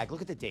get the bag.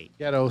 Look at the date.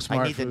 ghetto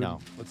smart need to food. know.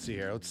 Let's see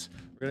here.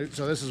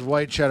 So this is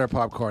white cheddar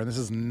popcorn. This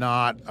is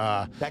not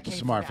That came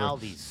smart from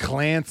food. Aldi's.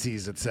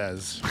 Clancy's, it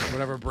says,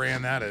 whatever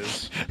brand that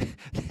is.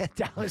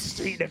 Down the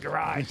street in the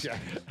garage.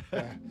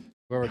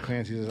 Whoever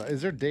Clancy's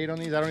is there a date on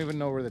these? I don't even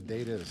know where the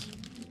date is.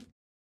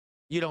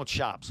 You don't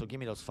shop, so give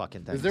me those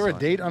fucking things. Is there a son.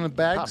 date on the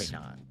bags?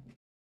 Probably not.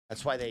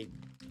 That's why they.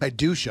 I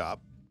do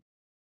shop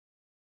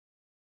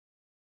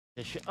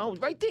Oh,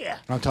 right there.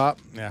 on top.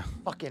 Yeah.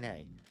 Fucking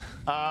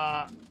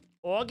A.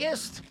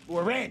 August,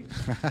 we're in.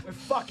 We're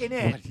fucking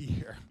in. What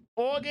year?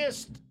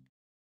 August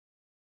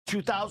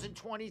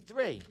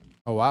 2023.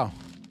 Oh wow,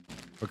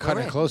 we're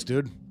cutting in. it close,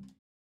 dude.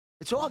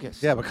 It's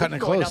August. Yeah, but We cutting can it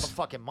go close. Another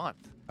fucking month.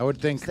 I would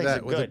think These things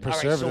that are with the good. All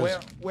right, preservatives. so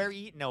we're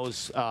eating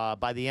those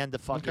by the end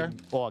of fucking Okay.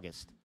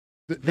 August.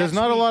 There's next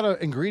not a week- lot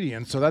of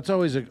ingredients, so that's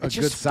always a It's good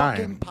just sign.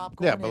 fucking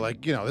popcorn Yeah, but and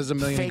like there's a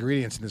million fake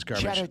ingredients in this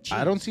garbage. cheddar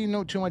I don't cheese.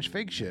 see too much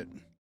fake shit.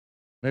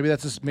 Maybe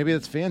that's maybe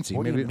that's fancy.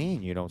 What maybe do you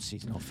mean you don't see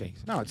no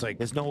fakes? no, it's like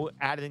There's no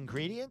added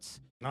ingredients?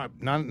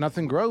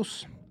 nothing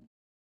gross.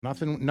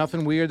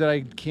 Nothing weird that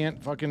I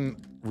can't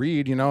fucking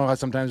read. You know how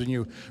sometimes when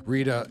you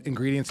read a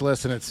ingredients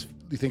list and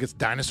you think it's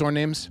dinosaur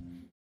names.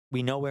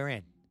 We know we're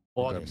in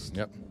August.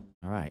 Yep.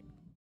 All right.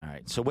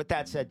 So with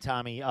that said,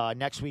 Tommy,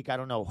 next week I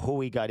don't know who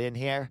we got in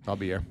here, I'll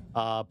be here.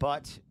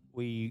 but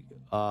we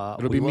It'll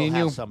we be will me and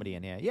have you. somebody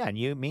in here. Yeah, and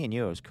me and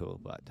you is cool.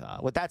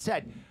 But with that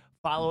said,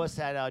 follow us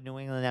at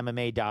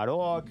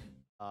NewEnglandMMA.org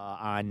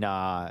on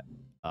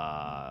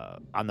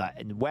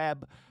the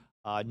web.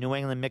 New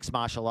England Mixed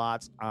Martial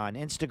Arts on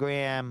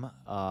Instagram,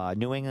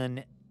 New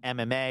England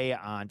MMA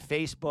on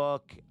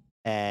Facebook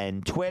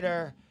and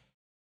Twitter,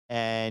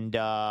 and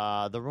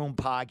the Room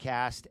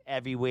Podcast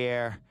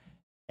everywhere.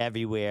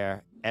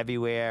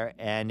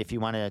 And if you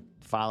want to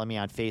follow me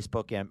on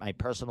Facebook and my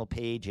personal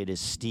page, it is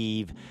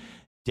Steve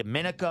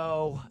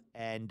Domenico.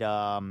 And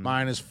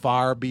Mine is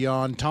Far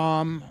Beyond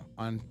Tom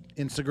on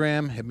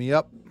Instagram. Hit me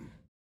up.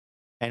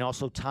 and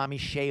also Tommy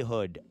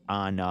Shayhood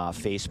on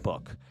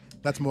Facebook.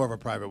 That's more of a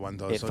private one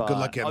though. If, So good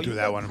luck getting you through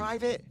that go one.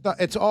 Private. No,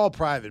 it's all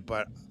private,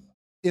 but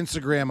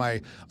Instagram I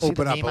See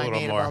open the up meme a I little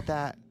made more. about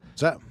that?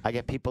 What's that? I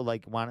get people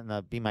like wanting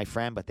to be my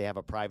friend, but they have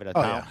a private Oh,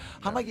 account.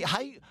 yeah.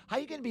 How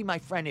you gonna be my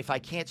friend if I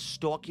can't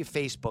stalk your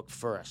Facebook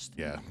first?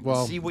 Yeah.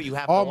 Well, See what you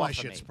have all to my offer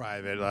shit's me.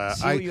 private.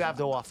 See what you have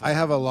to offer. I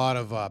have a lot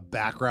of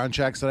background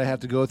checks that I have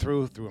to go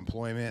through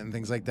employment and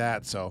things like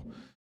that. So,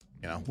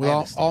 with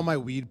understand. all my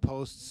weed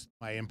posts,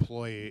 my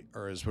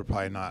employers would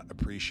probably not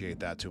appreciate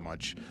that too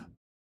much.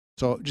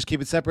 So just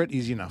keep it separate,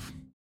 easy enough.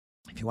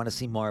 If you want to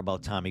see more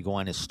about Tommy, go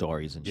on his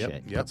stories and Yep,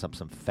 shit. yep. Puts up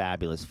some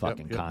fabulous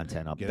fucking Yep.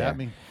 content up Get there. at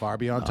me, Far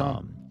Beyond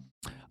Tom.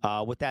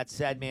 With that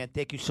said, man,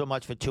 thank you so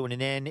much for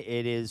tuning in.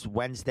 It is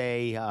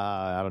Wednesday.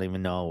 I don't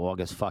even know,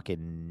 August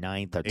fucking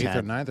 9th or 10th. 8th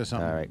or 9th or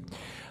something.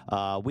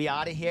 All right. We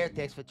out of here.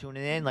 Thanks for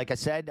tuning in. Like I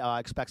said,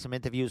 expect some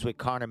interviews with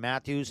Connor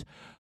Matthews.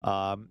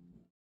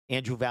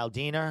 Andrew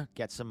Valdiner,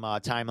 get some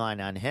timeline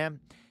on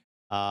him.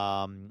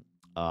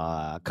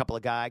 A couple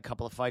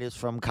of fighters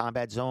from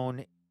Combat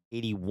Zone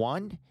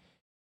 81.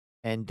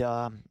 And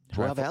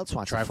whoever else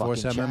wants to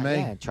Triforce fucking chat. MMA.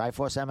 Yeah,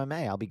 Triforce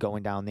MMA. I'll be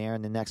going down there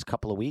in the next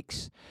couple of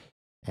weeks.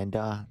 And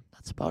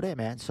that's about it,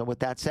 man. So with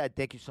that said,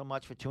 thank you so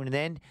much for tuning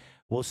in.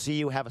 We'll see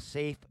you. Have a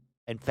safe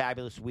and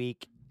fabulous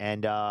week.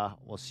 And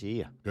we'll see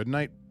you. Good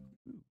night.